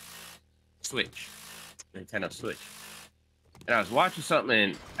Switch, Nintendo Switch. And I was watching something,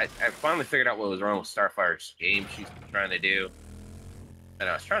 and I finally figured out what was wrong with Starfire's game she's trying to do. And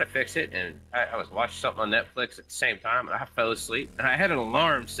I was trying to fix it, and I was watching something on Netflix at the same time, and I fell asleep. And I had an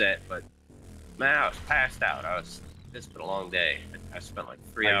alarm set, but man, I was passed out. It's been a long day. I spent like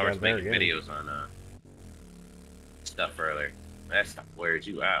 3 hours making videos on stuff earlier. That stuff wears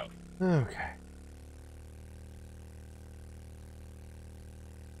you out. Okay.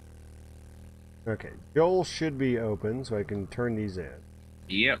 Okay, Joel should be open, so I can turn these in.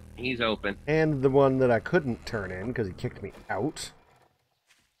 Yep, he's open. And the one that I couldn't turn in because he kicked me out.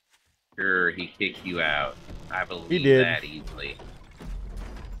 Sure, he kicked you out. I believe He did. that easily.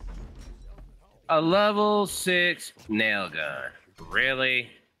 A level 6 nail gun. Really?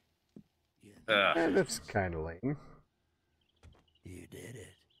 That's kind of lame. You did it.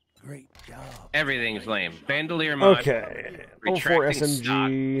 Great job. Everything's lame. Bandolier mod. Okay. Level 4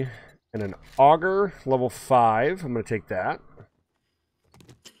 SMG and an auger. Level 5. I'm going to take that.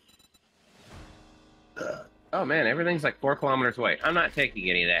 Oh man, everything's like 4 kilometers away. I'm not taking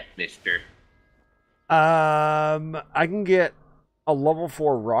any of that, mister. I can get a level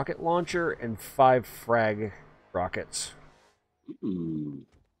 4 rocket launcher and 5 frag rockets. Ooh.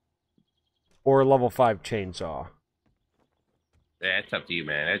 Or a level 5 chainsaw. That's up to you,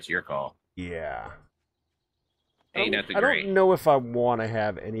 man. That's your call. Yeah. Ain't nothing I great. don't know if I want to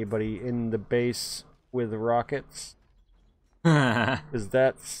have anybody in the base with rockets. Because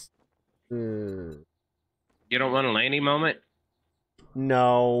that's... You don't want a landing moment?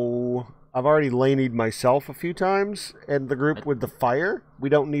 No. I've already laneyed myself a few times, and the group with the fire, we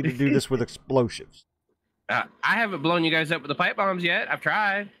don't need to do this with explosives. I haven't blown you guys up with the pipe bombs yet. I've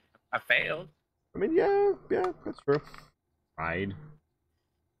tried. I failed. I mean, yeah, that's true. Tried.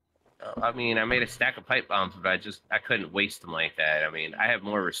 I mean, I made a stack of pipe bombs, but I couldn't waste them like that. I mean, I have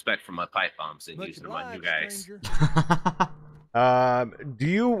more respect for my pipe bombs than using them on you guys. Do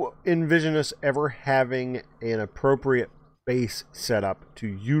you envision us ever having an appropriate base setup to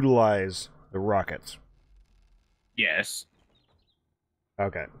utilize the rockets? Yes.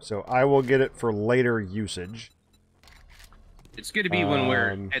 Okay, so I will get it for later usage. It's going to be when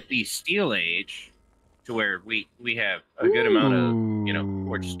we're at the steel age, to where we have a good amount of,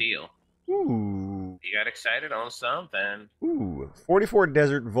 forged steel. Ooh. You got excited on something. Ooh. 44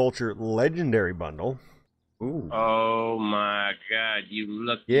 Desert Vulture Legendary Bundle. Ooh. Oh my god, you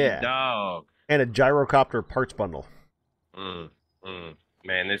lucky dog. And a Gyrocopter Parts Bundle.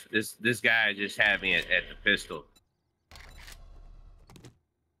 Man, this guy just had me at the pistol.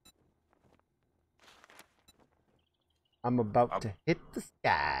 I'm about to hit the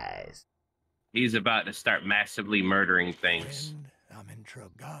skies. He's about to start massively murdering things. I'm in trouble.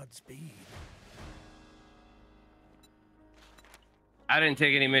 Godspeed. I didn't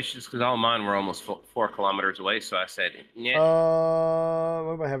take any missions because all mine were almost 4 kilometers away, so I said, yeah.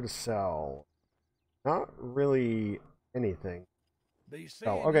 What do I have to sell? Not really anything.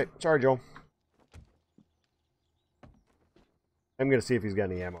 Oh, okay. Sorry, Joel. I'm going to see if he's got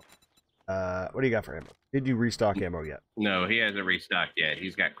any ammo. What do you got for ammo? Did you restock ammo yet? No, he hasn't restocked yet.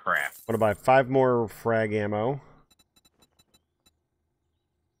 He's got crap. Want to buy 5 more frag ammo.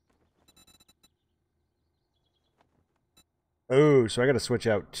 Oh, so I got to switch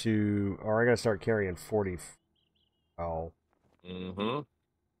out to, or I got to start carrying 40. Oh. Mm-hmm. So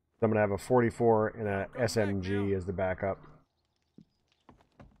I'm going to have a 44 and a SMG as the backup.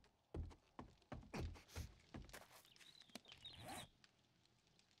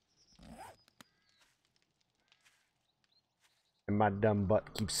 And my dumb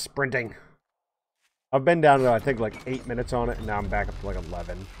butt keeps sprinting. I've been down to, I think, like 8 minutes on it, and now I'm back up to like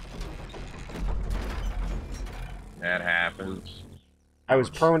 11. That happens. I was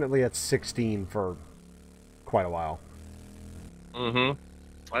permanently at 16 for quite a while. Mm-hmm.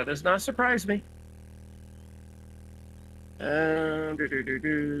 That does not surprise me.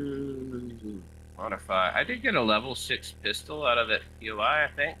 Modify. I did get a level 6 pistol out of that POI, I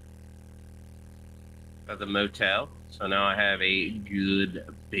think. Of the motel. So now I have a good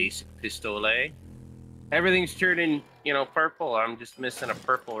basic pistolet. Everything's turning, purple. I'm just missing a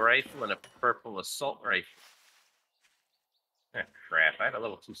purple rifle and a purple assault rifle. Ah, crap. I had a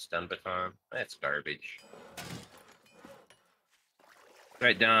level 2 stun baton. That's garbage.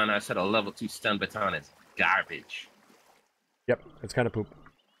 Right, Don, I said a level 2 stun baton is garbage. Yep, it's kind of poop.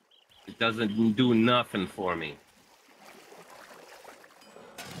 It doesn't do nothing for me.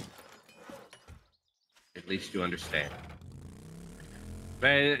 At least you understand.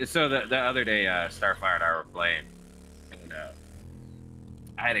 But, so the other day, Starfire and I were playing, and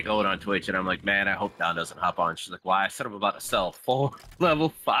I had it going on Twitch, and I'm like, man, I hope Don doesn't hop on. She's like, why? I said I'm about to sell 4 level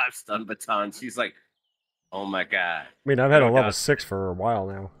 5 stun batons. She's like, oh my god. I mean, I've had a level 6 for a while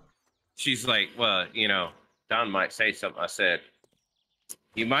now. She's like, well, you know, Don might say something. I said,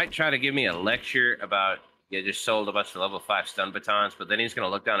 you might try to give me a lecture about you just sold a bunch of level 5 stun batons, but then he's going to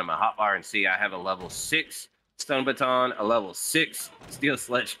look down at my hotbar and see I have a level 6 stun baton, a level 6 steel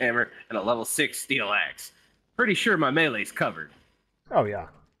sledgehammer, and a level 6 steel axe. Pretty sure my melee's covered. Oh, yeah.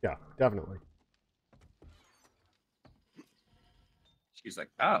 Yeah, definitely. She's like,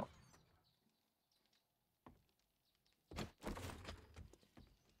 oh.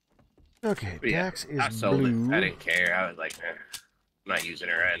 Okay, Dax is I sold blue. it. I didn't care. I was like, I'm not using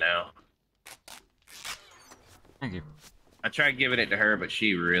it right now. Thank you. I tried giving it to her, but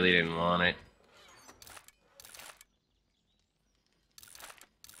she really didn't want it.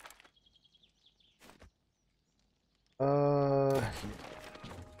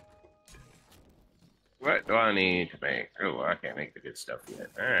 What do I need to make? Oh, I can't make the good stuff yet.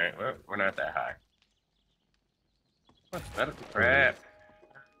 Alright, well, we're not that high. What's medical crap?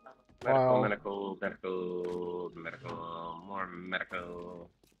 Wow. Medical, more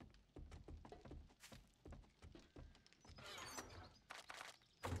medical.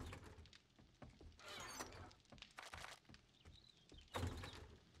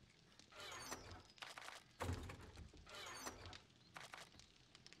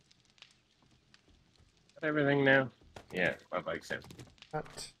 Everything now? Yeah, my bike's empty.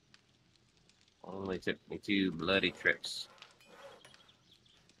 What? Only took me 2 bloody trips.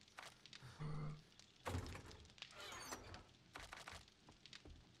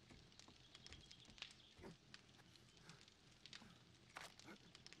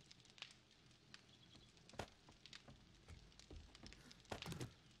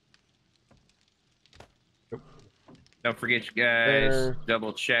 Don't forget, you guys,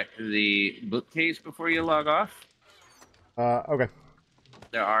 double check the bookcase before you log off. Okay.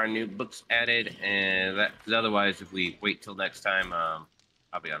 There are new books added, and that, cause otherwise, if we wait till next time, I'll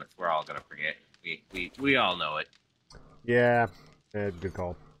be honest, we're all gonna forget. We all know it. Yeah, good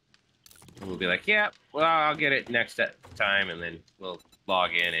call. We'll be like, yeah, well, I'll get it next time, and then we'll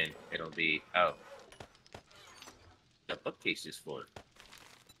log in, and it'll be, oh, the bookcase is full.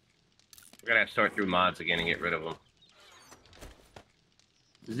 We're gonna have to sort through mods again and get rid of them.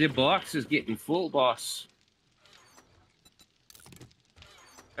 The box is getting full, boss.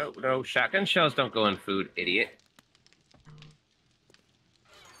 Oh, no, shotgun shells don't go in food, idiot.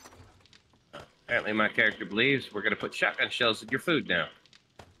 Apparently my character believes we're going to put shotgun shells in your food now.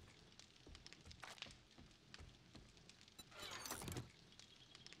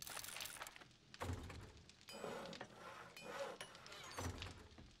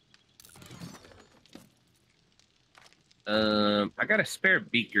 I got a spare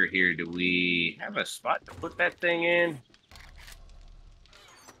beaker here. Do we have a spot to put that thing in?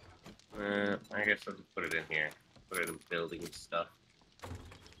 I guess I'll just put it in here. Put it in building and stuff.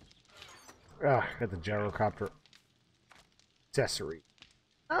 Ah, got the gyrocopter accessory.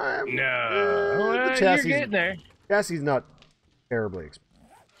 No, the chassis, you're getting there. Chassis is not terribly expensive.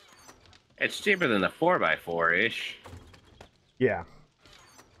 It's cheaper than the 4x4-ish. Yeah.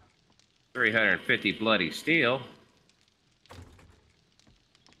 350 bloody steel.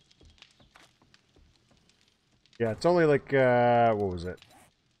 Yeah, it's only like, what was it?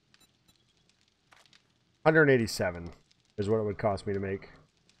 187 is what it would cost me to make.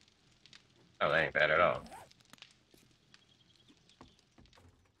 Oh, that ain't bad at all.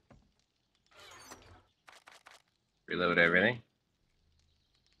 Reload everything.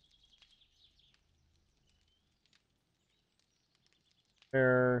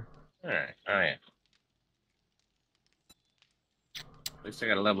 There. Alright, oh yeah. At least I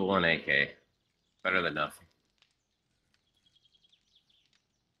got a level 1 AK. Better than nothing.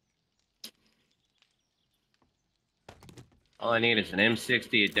 All I need is an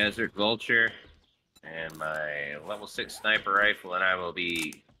M60, a Desert Vulture, and my level 6 sniper rifle, and I will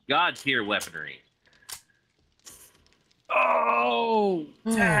be God's tier weaponry. Oh,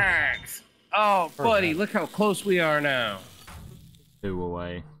 tags! Oh, buddy, look how close we are now. 2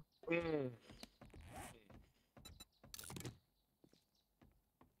 away.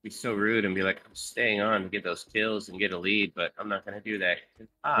 Be so rude and be like, I'm staying on to get those kills and get a lead, but I'm not going to do that.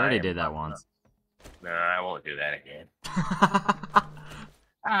 I already did that once. No, I won't do that again.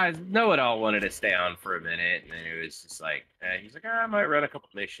 Know-it-all wanted to stay on for a minute, and then it was just like, he's like, I might run a couple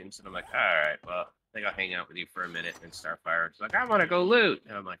missions, and I'm like, all right, well, I think I'll hang out with you for a minute, and Starfire. It's like, I want to go loot,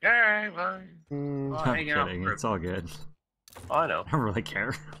 and I'm like, all right, well, I'll hang out. It's all good. Oh, I know. I don't really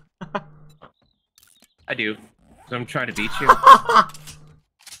care. I do. So I'm trying to beat you.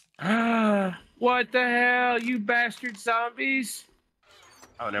 What the hell, you bastard zombies?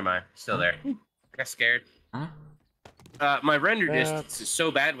 Oh, never mind. Still there. I got scared. Huh? My render distance is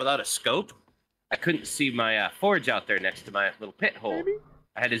so bad without a scope, I couldn't see my forge out there next to my little pit hole. Maybe?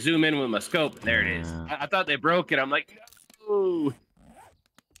 I had to zoom in with my scope, and there it is. I thought they broke it. I'm like, no.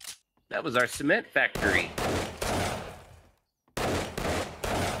 That was our cement factory.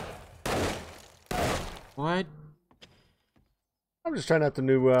 What? I'm just trying out the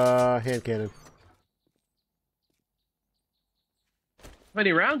new hand cannon. How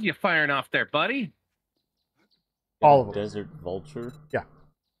many rounds you firing off there, buddy? All of them. Desert Vulture? Yeah.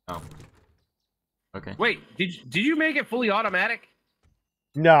 Oh. Okay. Wait, did you make it fully automatic?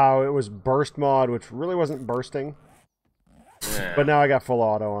 No, it was burst mod, which really wasn't bursting. Yeah. But now I got full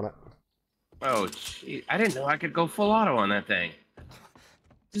auto on it. Oh, gee. I didn't know I could go full auto on that thing.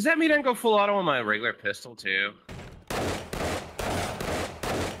 Does that mean I can go full auto on my regular pistol, too?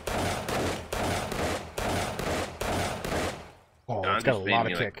 Oh, it's got a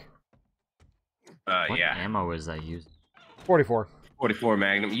lot of kick. What yeah. ammo is that used? 44. 44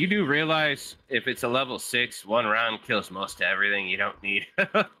 Magnum. You do realize if it's a level 6, one round kills most everything. You don't need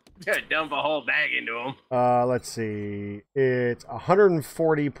to dump a whole bag into them. Let's see. It's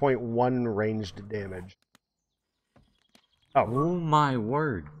 140.1 ranged damage. Oh my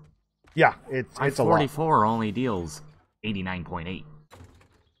word. Yeah, it's a lot. 44 only deals 89.8.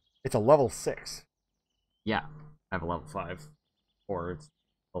 It's a level 6. Yeah, I have a level 5. Or it's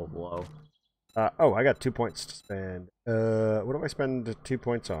a little below. Oh, I got 2 points to spend. What do I spend 2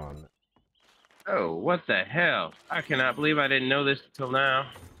 points on? Oh, what the hell? I cannot believe I didn't know this until now.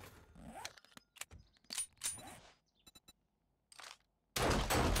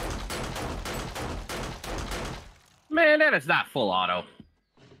 Man, that is not full auto.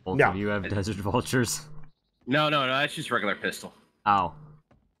 Both of you have Desert Vultures? No, that's just regular pistol. Oh.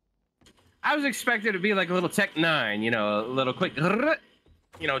 I was expecting it to be like a little Tech 9, you know, a little quick,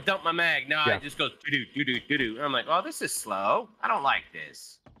 you know, dump my mag. No, it just goes doo-doo, doo-doo, doo-doo. I'm like, oh, this is slow. I don't like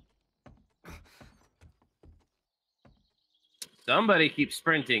this. Somebody keeps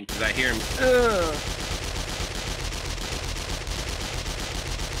sprinting because I hear him. Ugh.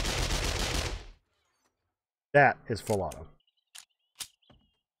 That is full auto.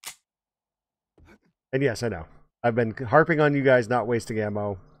 And yes, I know. I've been harping on you guys not wasting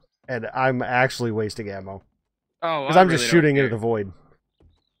ammo, and I'm actually wasting ammo. Oh, because I'm just shooting into the void.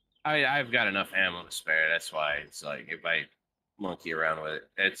 I've got enough ammo to spare. That's why it's like if I monkey around with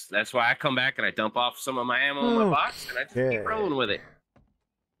it, that's why I come back and I dump off some of my ammo in my box and I just keep rolling with it.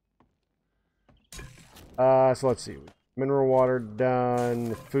 So let's see. Mineral water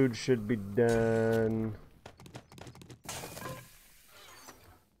done. Food should be done.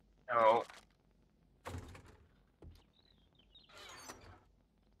 Oh.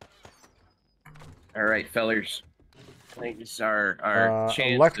 All right, fellers. I think this is our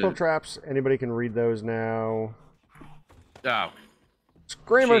chance. Electrical traps. Anybody can read those now. Oh.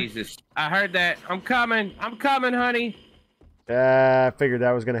 Screamer. Jesus. I heard that. I'm coming. I'm coming, honey. I figured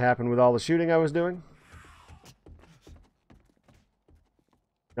that was going to happen with all the shooting I was doing.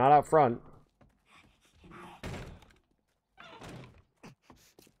 Not out front.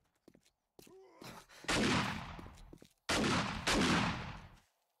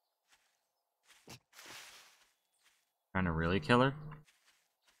 Trying to really kill her?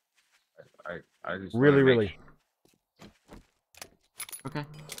 I just really. Okay.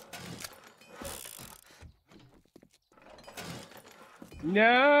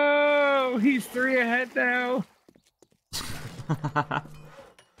 No, he's 3 ahead now.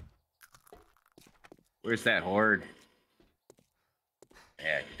 Where's that horde?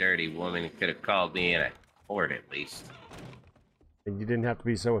 Yeah, dirty woman could have called me in a horde at least. And you didn't have to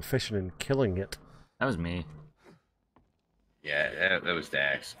be so efficient in killing it. That was me. Yeah, that was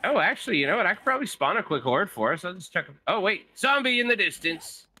Dax. Oh, actually, you know what? I could probably spawn a quick horde for us. I'll just check. Oh, wait. Zombie in the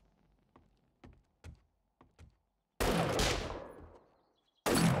distance.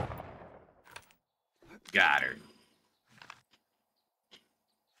 Got her.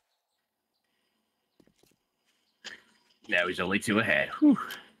 Now he's only 2 ahead. Whew.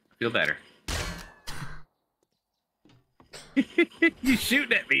 I feel better. You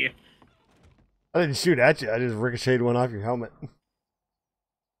shooting at me. I didn't shoot at you. I just ricocheted one off your helmet.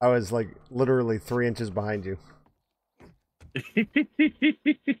 I was like literally 3 inches behind you.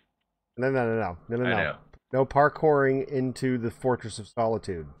 No. No parkouring into the Fortress of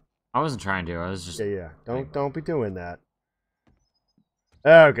Solitude. I wasn't trying to. I was just... Yeah. Don't be doing that.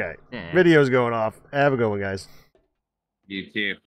 Okay. Yeah. Video's going off. Have a good one, guys. You too.